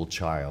school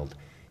child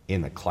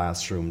in a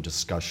classroom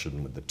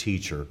discussion with the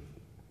teacher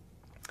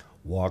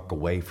walk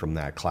away from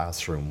that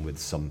classroom with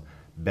some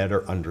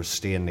better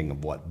understanding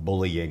of what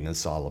bullying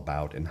is all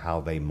about and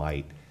how they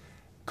might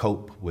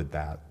cope with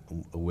that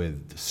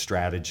with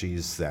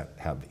strategies that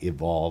have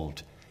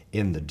evolved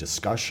in the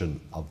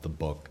discussion of the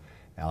book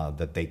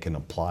that they can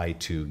apply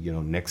to,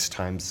 next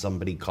time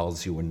somebody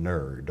calls you a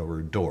nerd or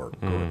a dork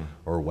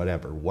or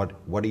whatever.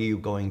 What are you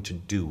going to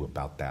do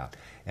about that?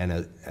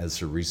 And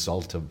as a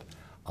result of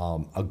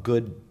a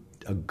good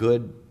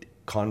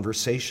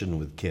conversation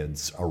with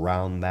kids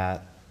around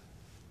that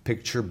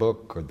picture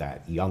book or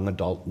that young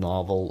adult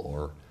novel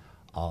or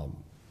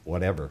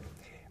whatever,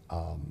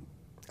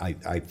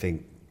 I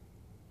think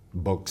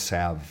books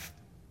have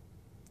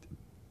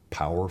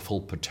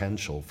powerful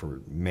potential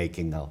for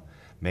making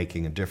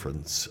a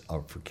difference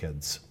for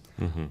kids.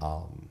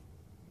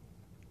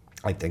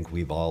 I think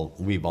we've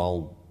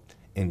all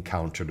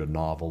encountered a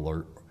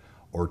novel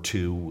or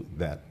two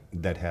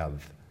that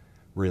have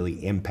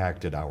really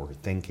impacted our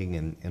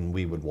thinking, and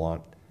we would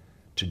want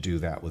to do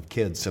that with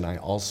kids. And I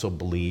also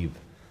believe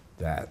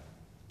that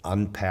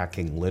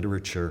unpacking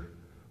literature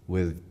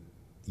with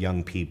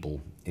young people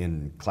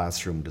in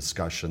classroom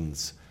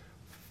discussions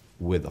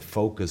with a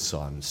focus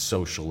on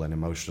social and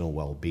emotional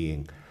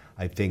well-being,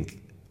 I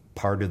think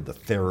part of the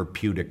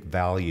therapeutic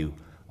value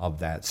of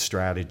that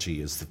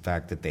strategy is the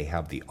fact that they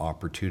have the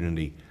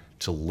opportunity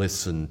to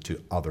listen to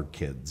other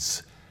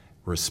kids'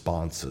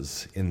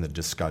 responses in the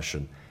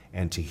discussion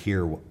and to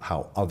hear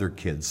how other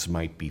kids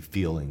might be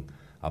feeling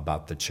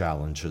about the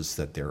challenges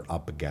that they're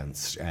up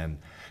against. And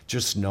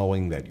just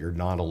knowing that you're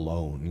not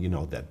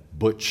alone, that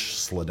Butch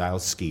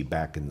Slodowski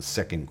back in the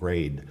second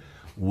grade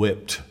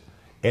whipped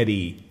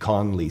Eddie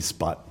Conley's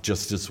butt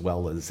just as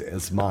well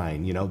as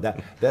mine,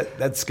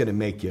 that's going to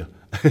make you,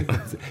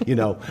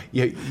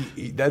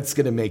 that's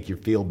going to make you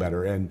feel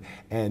better.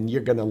 And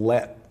you're going to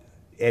let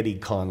Eddie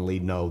Conley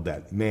know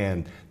that,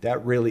 man,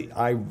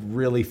 I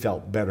really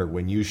felt better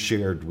when you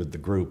shared with the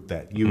group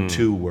that you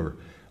too were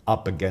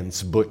up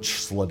against Butch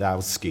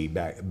Slodowski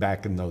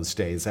back in those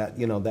days. That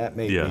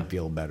made me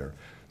feel better.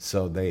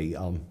 So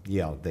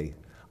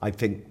I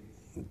think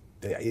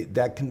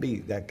that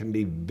can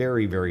be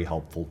very, very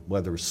helpful,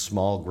 whether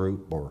small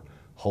group or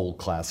whole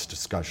class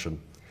discussion,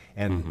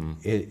 and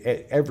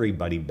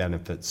everybody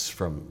benefits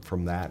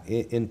from that.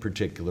 In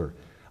particular,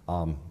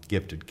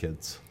 gifted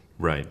kids.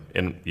 Right,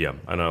 and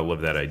I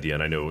love that idea,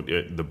 and I know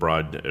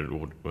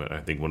I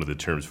think one of the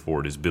terms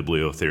for it is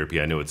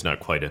bibliotherapy. I know it's not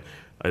quite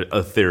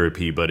a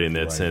therapy, but in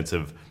that sense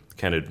of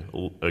kind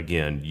of,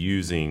 again,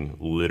 using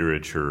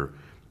literature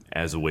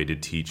as a way to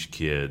teach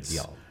kids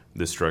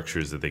the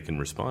structures that they can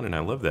respond. And I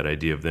love that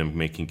idea of them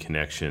making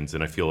connections,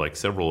 and I feel like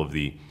several of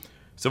the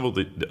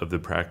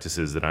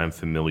practices that I'm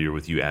familiar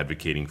with you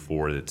advocating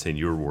for that's in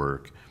your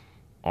work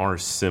are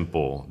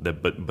simple,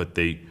 but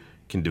they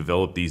can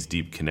develop these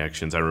deep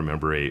connections. I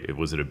remember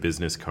was it a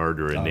business card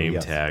or a name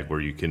tag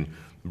where you can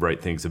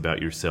write things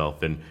about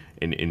yourself, and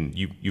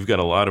you've got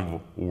a lot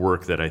of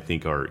work that I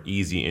think are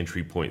easy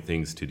entry point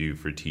things to do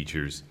for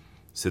teachers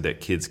so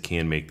that kids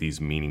can make these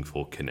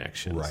meaningful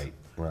connections.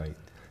 Right.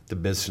 The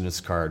business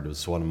card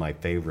was one of my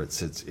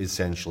favorites. It's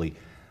essentially,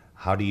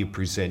 how do you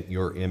present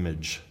your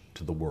image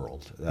to the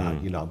world?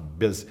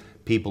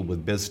 People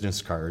with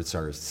business cards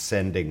are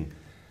sending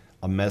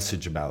a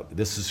message about,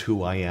 this is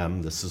who I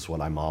am, this is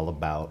what I'm all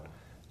about,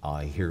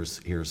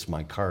 here's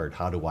my card,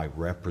 how do I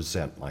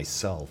represent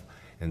myself?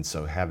 And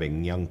so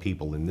having young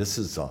people, and this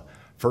is a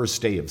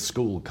first day of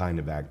school kind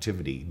of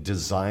activity,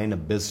 design a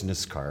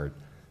business card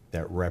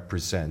that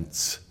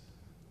represents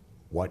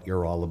what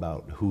you're all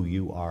about, who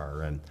you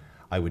are. And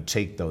I would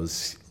take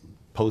those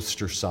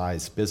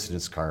poster-sized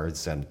business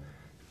cards and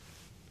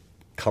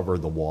cover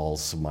the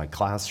walls of my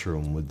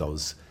classroom with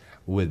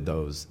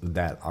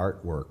that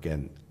artwork,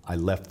 and I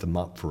left them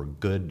up for a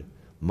good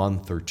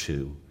month or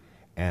two.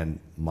 And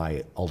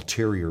my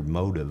ulterior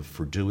motive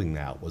for doing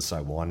that was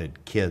I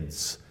wanted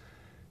kids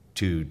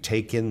to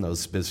take in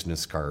those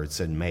business cards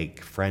and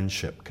make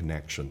friendship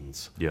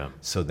connections.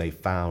 So they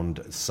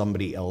found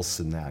somebody else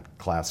in that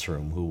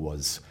classroom who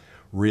was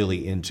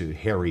really into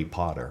Harry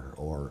Potter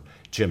or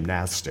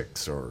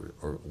gymnastics or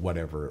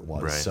whatever it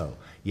was. So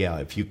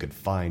if you could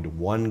find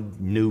one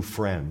new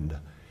friend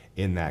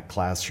in that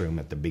classroom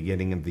at the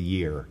beginning of the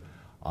year,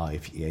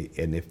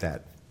 if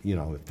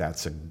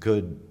that's a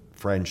good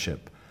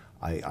friendship,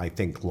 I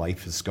think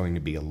life is going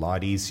to be a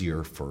lot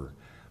easier for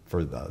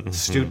the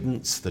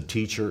students, the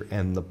teacher,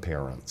 and the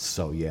parents.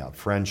 So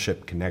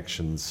friendship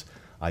connections,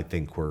 I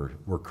think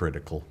were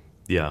critical.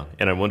 Yeah,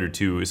 and I wonder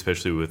too,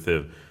 especially with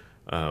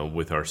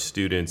our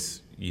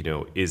students,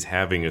 is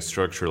having a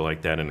structure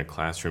like that in a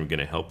classroom going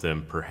to help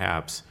them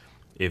perhaps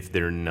if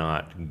they're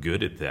not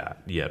good at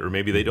that yet, or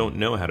maybe they don't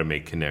know how to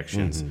make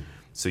connections.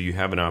 So you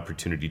have an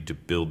opportunity to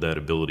build that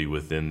ability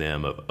within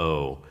them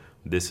of,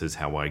 this is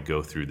how I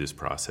go through this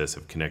process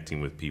of connecting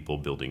with people,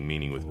 building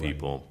meaning with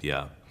people.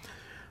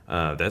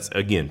 That's,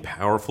 again,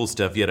 powerful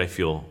stuff, yet I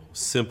feel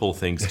simple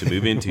things to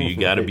move into. You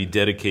got to be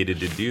dedicated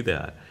to do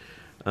that.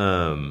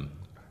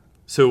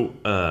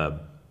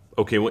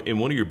 Okay, in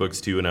one of your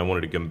books, too, and I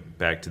wanted to come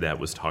back to that,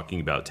 was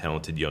talking about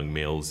talented young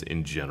males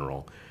in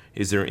general.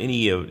 Is there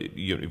any,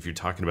 if you're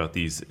talking about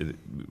these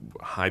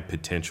high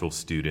potential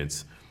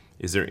students,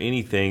 is there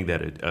anything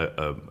that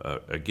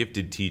a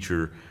gifted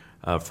teacher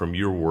from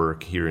your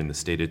work here in the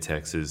state of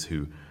Texas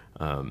who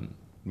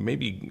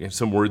maybe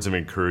some words of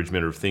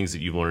encouragement or things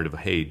that you've learned of,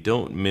 hey,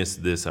 don't miss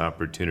this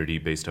opportunity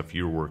based off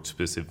your work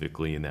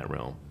specifically in that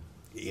realm?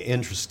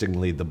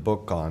 Interestingly, the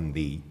book on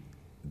the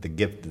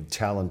gifted,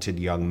 talented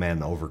young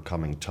men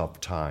overcoming tough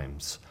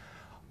times,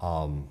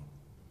 an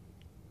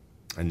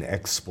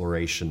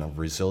exploration of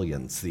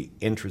resilience, the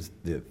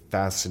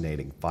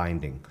fascinating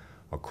finding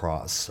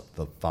across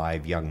the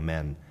 5 young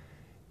men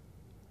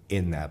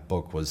in that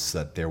book was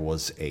that there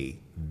was a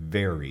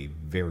very,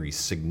 very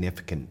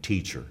significant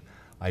teacher.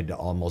 I'd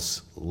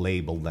almost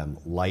label them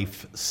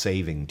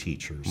life-saving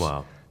teachers.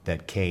 Wow.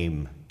 that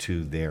came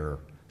to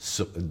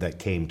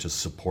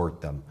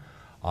support them.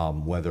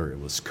 Whether it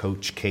was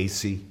Coach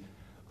Casey,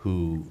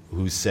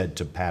 who said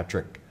to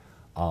Patrick,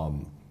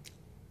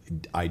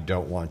 I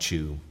don't want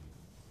you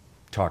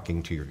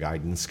talking to your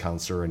guidance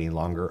counselor any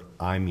longer.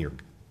 I'm your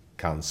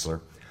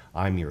counselor.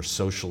 I'm your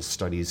social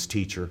studies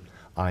teacher.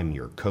 I'm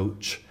your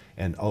coach.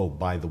 And oh,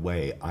 by the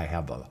way, I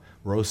have a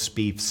roast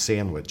beef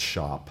sandwich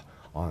shop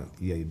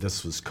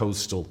this was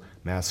coastal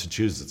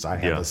Massachusetts. I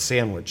have a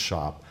sandwich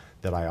shop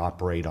that I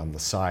operate on the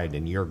side,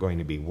 and you're going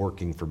to be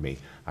working for me.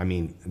 I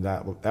mean,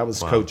 that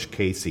was wow. Coach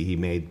Casey. He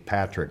made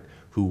Patrick,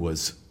 who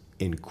was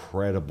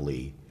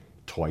incredibly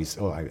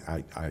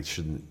I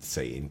shouldn't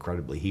say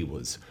incredibly, he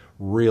was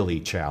really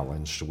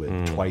challenged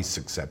with twice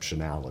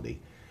exceptionality.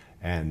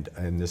 And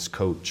this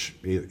coach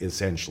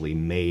essentially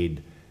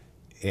made,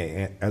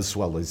 as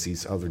well as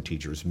these other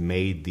teachers,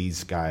 made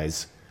these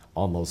guys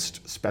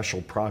almost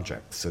special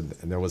projects. And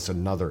there was a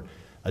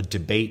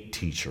debate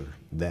teacher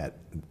that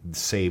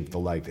saved the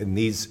life. And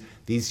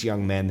these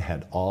young men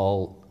had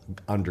all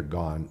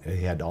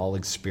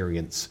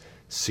experienced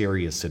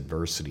serious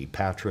adversity.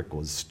 Patrick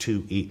was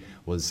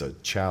was a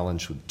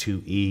challenge with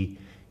 2E.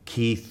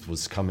 Keith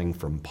was coming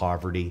from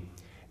poverty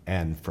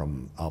and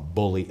from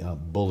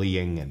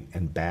bullying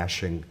and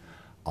bashing.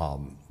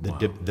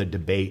 The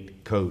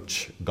debate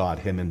coach got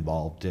him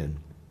involved in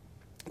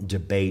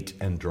debate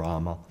and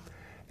drama,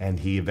 and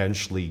he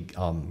eventually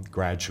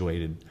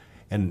graduated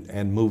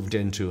and moved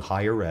into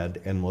higher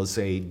ed and was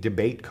a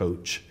debate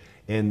coach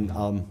in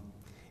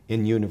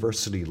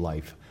university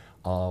life.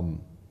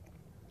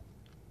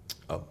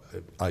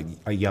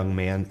 A young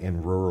man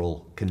in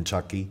rural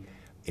Kentucky,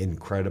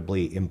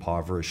 incredibly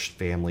impoverished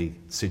family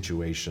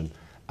situation,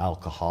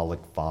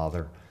 alcoholic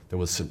father. There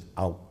was an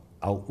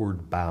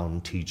outward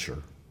bound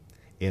teacher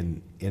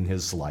in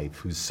his life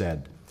who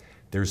said,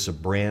 there's a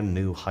brand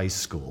new high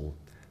school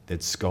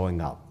that's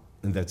going up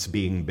and that's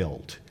being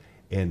built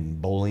in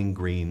Bowling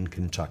Green,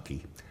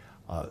 Kentucky,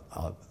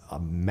 a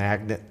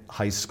magnet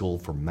high school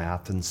for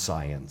math and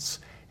science,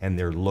 and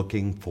they're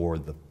looking for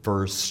the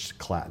first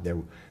class.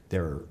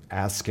 They're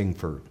asking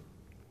for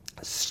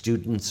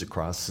students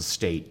across the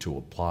state to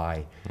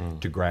apply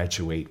to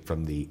graduate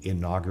from the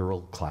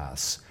inaugural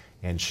class.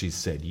 And she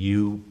said,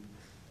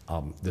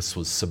 this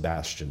was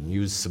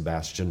Sebastian,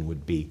 Sebastian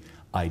would be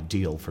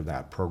ideal for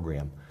that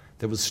program.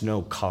 There was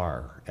no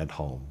car at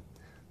home.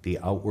 The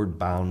outward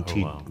bound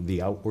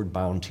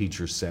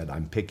teacher said,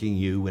 I'm picking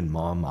you and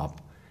mom up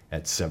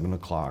at 7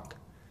 o'clock,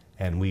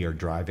 and we are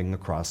driving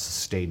across the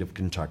state of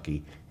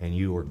Kentucky, and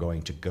you are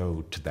going to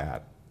go to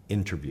that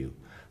interview.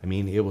 I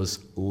mean, it was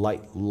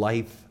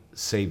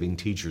life-saving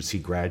teachers. He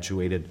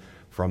graduated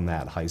from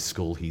that high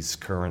school. He's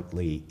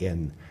currently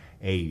in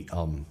an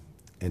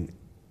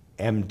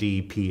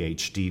MD,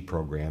 PhD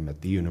program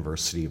at the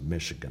University of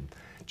Michigan.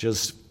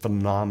 Just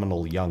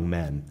phenomenal young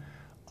men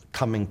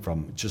coming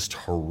from just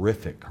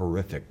horrific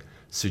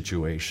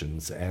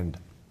situations. And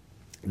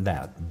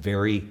that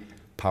very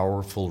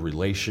powerful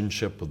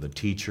relationship with the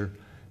teacher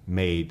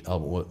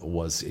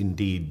was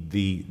indeed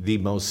the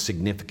most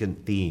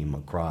significant theme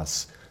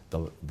across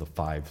the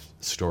 5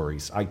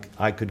 stories.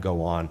 I could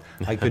go on.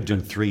 I could do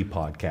 3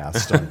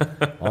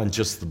 podcasts on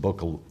just the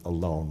book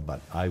alone,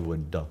 but I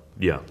would.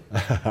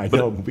 I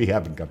know we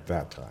haven't got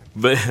that time.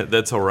 But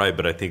that's all right.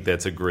 But I think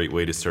that's a great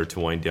way to start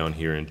to wind down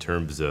here in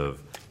terms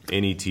of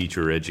any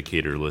teacher or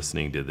educator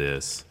listening to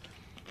this,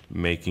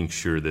 making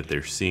sure that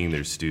they're seeing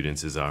their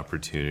students as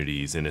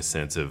opportunities in a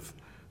sense of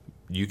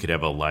you could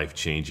have a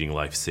life-changing,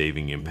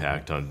 life-saving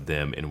impact on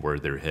them and where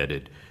they're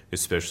headed,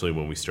 especially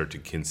when we start to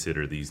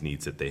consider these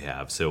needs that they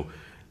have. So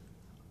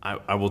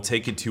I will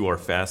take it to our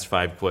Fast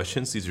 5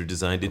 questions. These are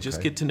designed to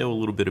just get to know a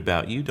little bit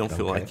about you. Don't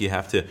feel like you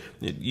have to.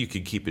 You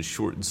could keep it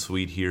short and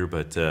sweet here,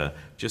 but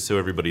just so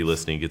everybody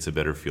listening gets a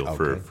better feel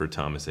for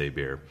Thomas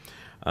Hebert.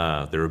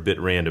 They're a bit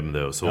random,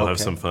 though, so we'll have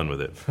some fun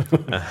with it.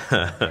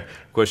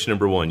 Question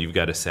number 1, you've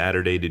got a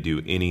Saturday to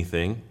do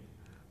anything.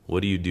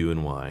 What do you do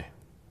and why?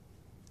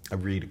 I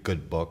read a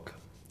good book.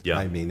 Yeah.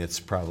 I mean, it's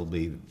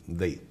probably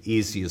the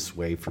easiest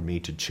way for me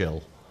to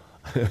chill,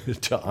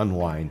 to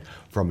unwind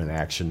from an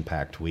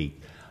action-packed week.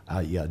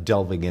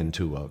 Delving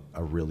into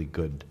a really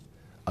good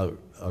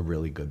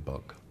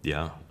book.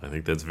 Yeah, I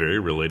think that's very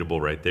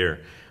relatable right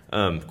there.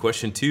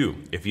 Question 2,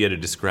 if you had to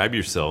describe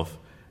yourself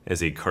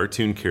as a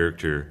cartoon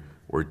character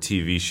or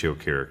TV show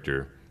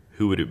character,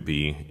 who would it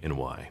be and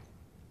why?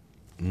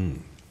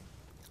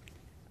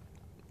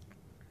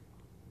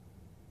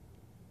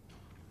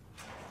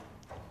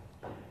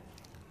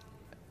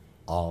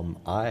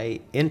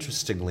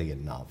 Interestingly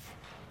enough,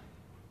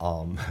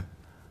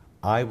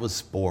 I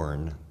was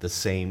born the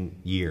same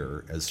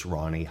year as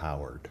Ronnie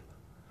Howard.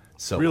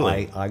 So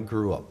Really? I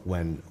grew up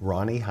when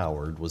Ronnie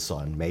Howard was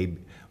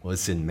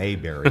in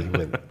Mayberry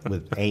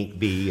with Aunt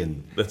Bee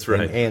and, That's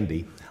right. and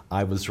Andy.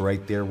 I was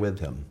right there with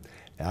him.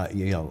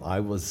 I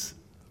was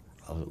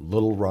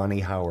little Ronnie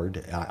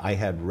Howard. I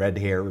had red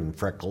hair and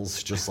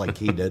freckles just like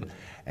he did.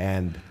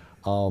 And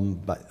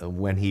but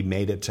when he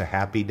made it to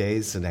Happy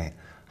Days and I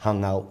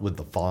hung out with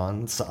the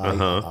Fonz,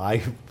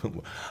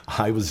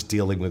 I was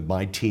dealing with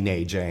my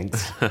teenage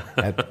angst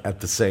at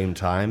the same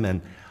time.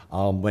 And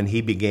when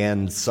he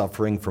began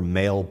suffering from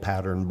male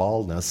pattern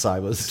baldness, I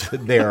was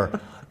there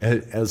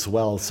as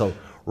well. So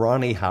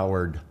Ronnie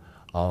Howard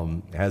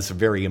has a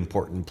very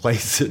important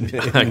place in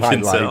my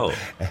life, tell.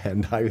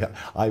 and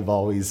I've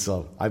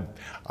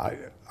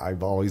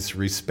always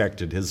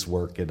respected his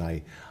work, and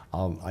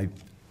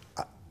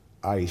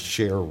I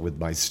share with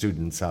my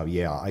students how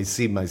I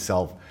see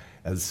myself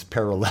as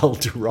parallel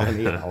to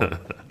Ronnie Howard.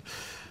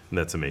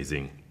 That's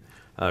amazing.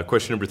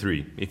 Question number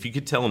 3. If you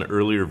could tell an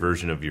earlier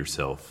version of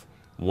yourself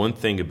one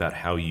thing about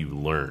how you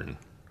learn,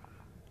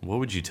 what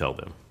would you tell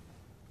them?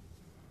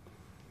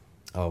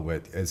 Oh,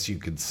 but as you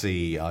can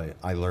see,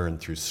 I learn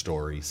through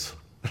stories.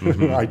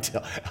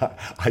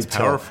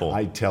 Powerful.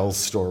 I tell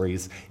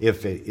stories.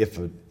 If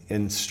an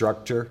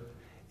instructor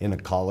in a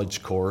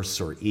college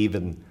course, or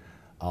even,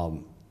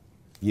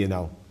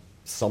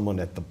 someone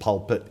at the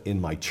pulpit in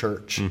my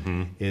church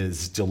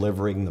is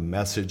delivering the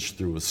message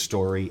through a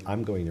story,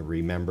 I'm going to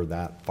remember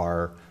that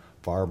far,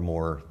 far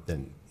more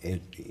than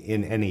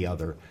in any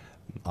other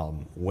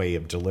way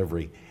of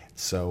delivery.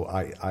 So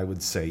I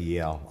would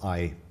say,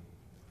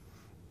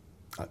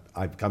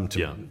 I've come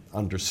to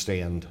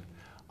understand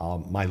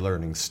my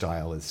learning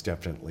style is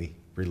definitely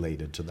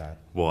related to that.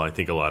 Well, I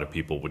think a lot of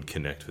people would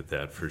connect with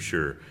that for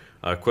sure.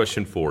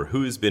 Question 4,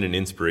 who has been an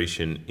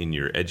inspiration in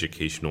your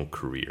educational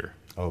career?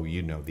 Oh,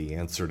 you know the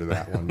answer to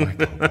that one,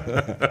 Michael.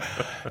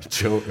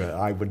 Joe,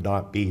 I would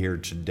not be here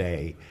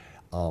today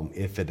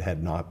if it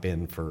had not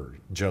been for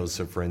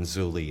Joseph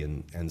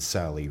Renzulli and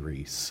Sally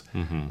Reese.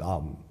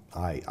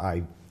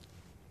 I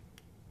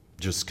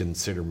just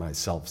consider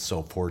myself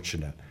so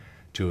fortunate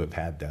to have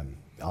had them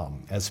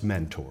as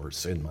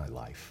mentors in my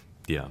life.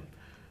 Yeah,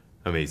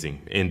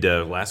 amazing. And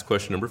last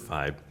question, number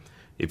 5.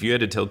 If you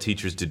had to tell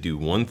teachers to do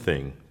one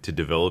thing to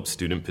develop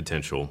student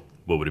potential,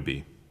 what would it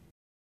be?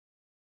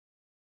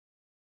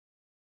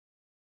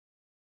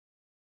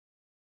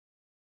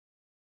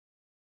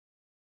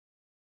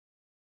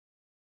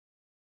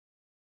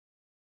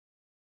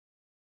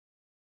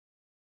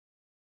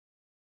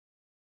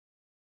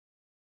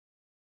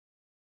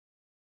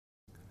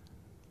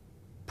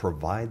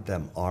 Provide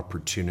them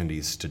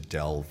opportunities to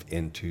delve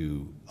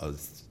into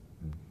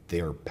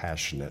their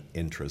passionate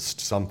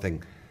interest,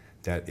 something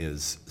that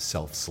is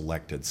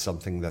self-selected,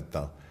 something that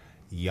the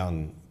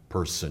young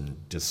person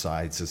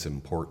decides is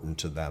important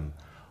to them,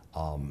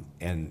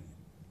 and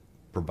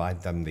provide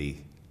them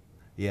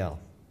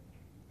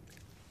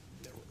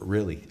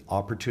really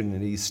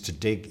opportunities to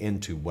dig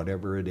into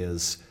whatever it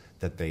is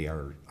that they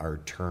are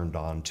turned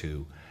on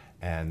to,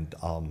 and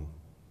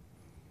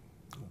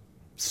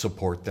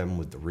support them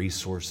with the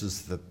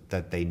resources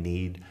that they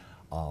need.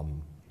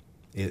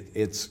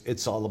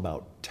 It's all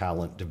about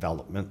talent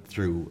development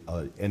through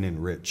an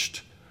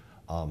enriched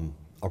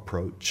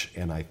approach,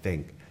 and I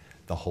think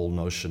the whole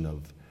notion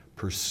of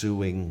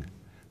pursuing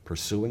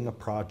a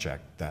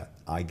project that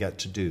I get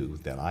to do,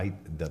 that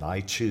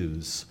I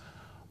choose,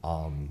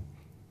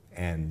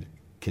 and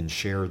can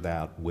share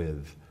that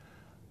with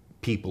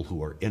people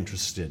who are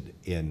interested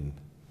in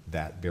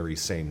that very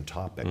same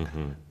topic,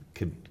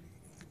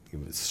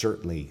 it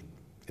certainly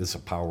is a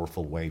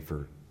powerful way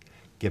for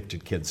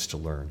gifted kids to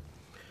learn.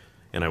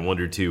 And I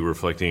wonder too,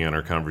 reflecting on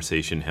our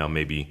conversation, how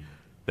maybe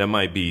that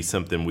might be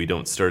something we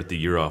don't start the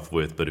year off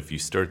with, but if you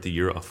start the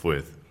year off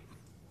with,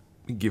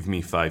 give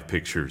me 5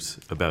 pictures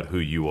about who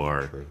you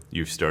are, True.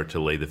 You start to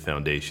lay the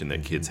foundation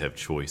that kids have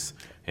choice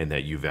and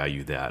that you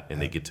value that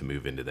and they get to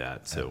move into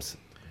that. So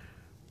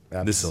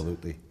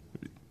Absolutely.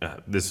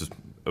 This is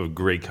a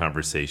great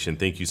conversation.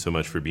 Thank you so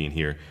much for being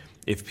here.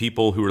 If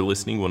people who are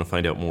listening want to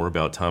find out more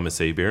about Thomas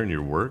Hebert and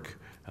your work,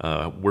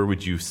 where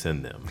would you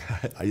send them?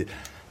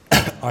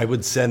 I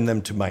would send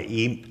them to my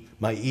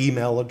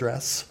email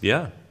address.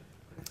 Yeah.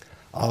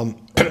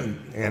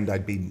 And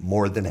I'd be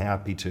more than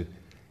happy to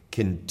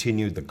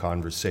continue the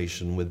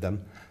conversation with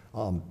them.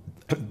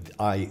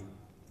 I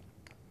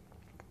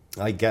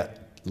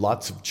get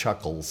lots of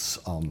chuckles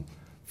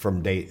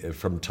from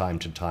time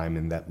to time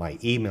in that my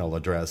email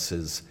address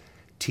is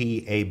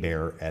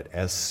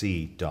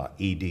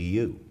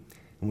tahebert@sc.edu.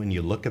 And when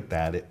you look at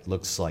that, it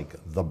looks like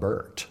the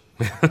Bert.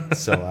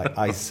 So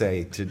I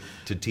say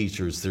to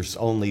teachers, there's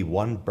only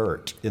one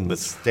Bert in the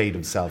state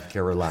of South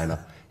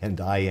Carolina, and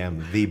I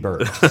am the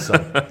Bert.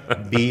 So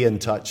be in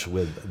touch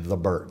with the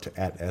Bert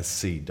at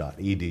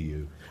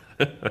sc.edu.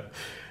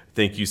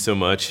 Thank you so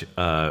much,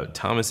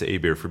 Thomas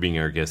Hebert, for being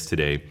our guest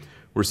today.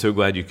 We're so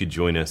glad you could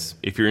join us.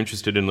 If you're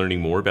interested in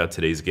learning more about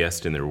today's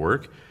guest and their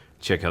work,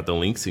 check out the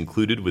links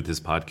included with this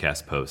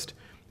podcast post.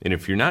 And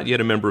if you're not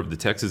yet a member of the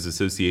Texas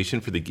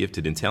Association for the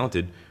Gifted and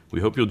Talented, we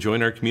hope you'll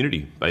join our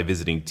community by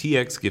visiting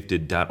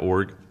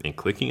txgifted.org and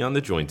clicking on the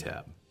Join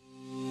tab.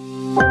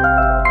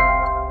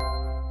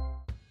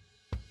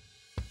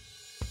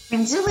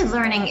 Renzulli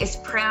Learning is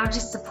proud to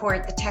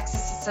support the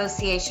Texas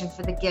Association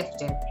for the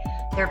Gifted,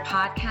 their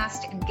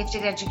podcast and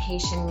gifted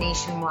education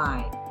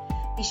nationwide.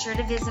 Be sure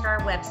to visit our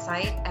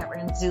website at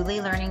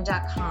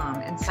renzullilearning.com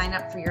and sign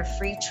up for your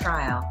free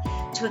trial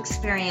to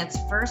experience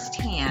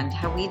firsthand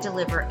how we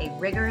deliver a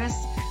rigorous,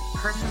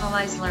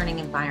 personalized learning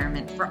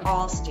environment for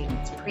all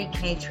students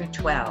pre-K through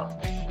 12,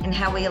 and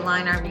how we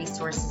align our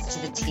resources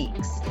to the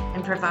TEKS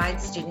and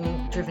provide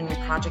student-driven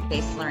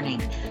project-based learning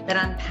that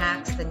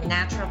unpacks the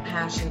natural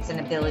passions and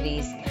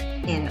abilities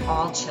in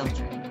all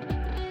children.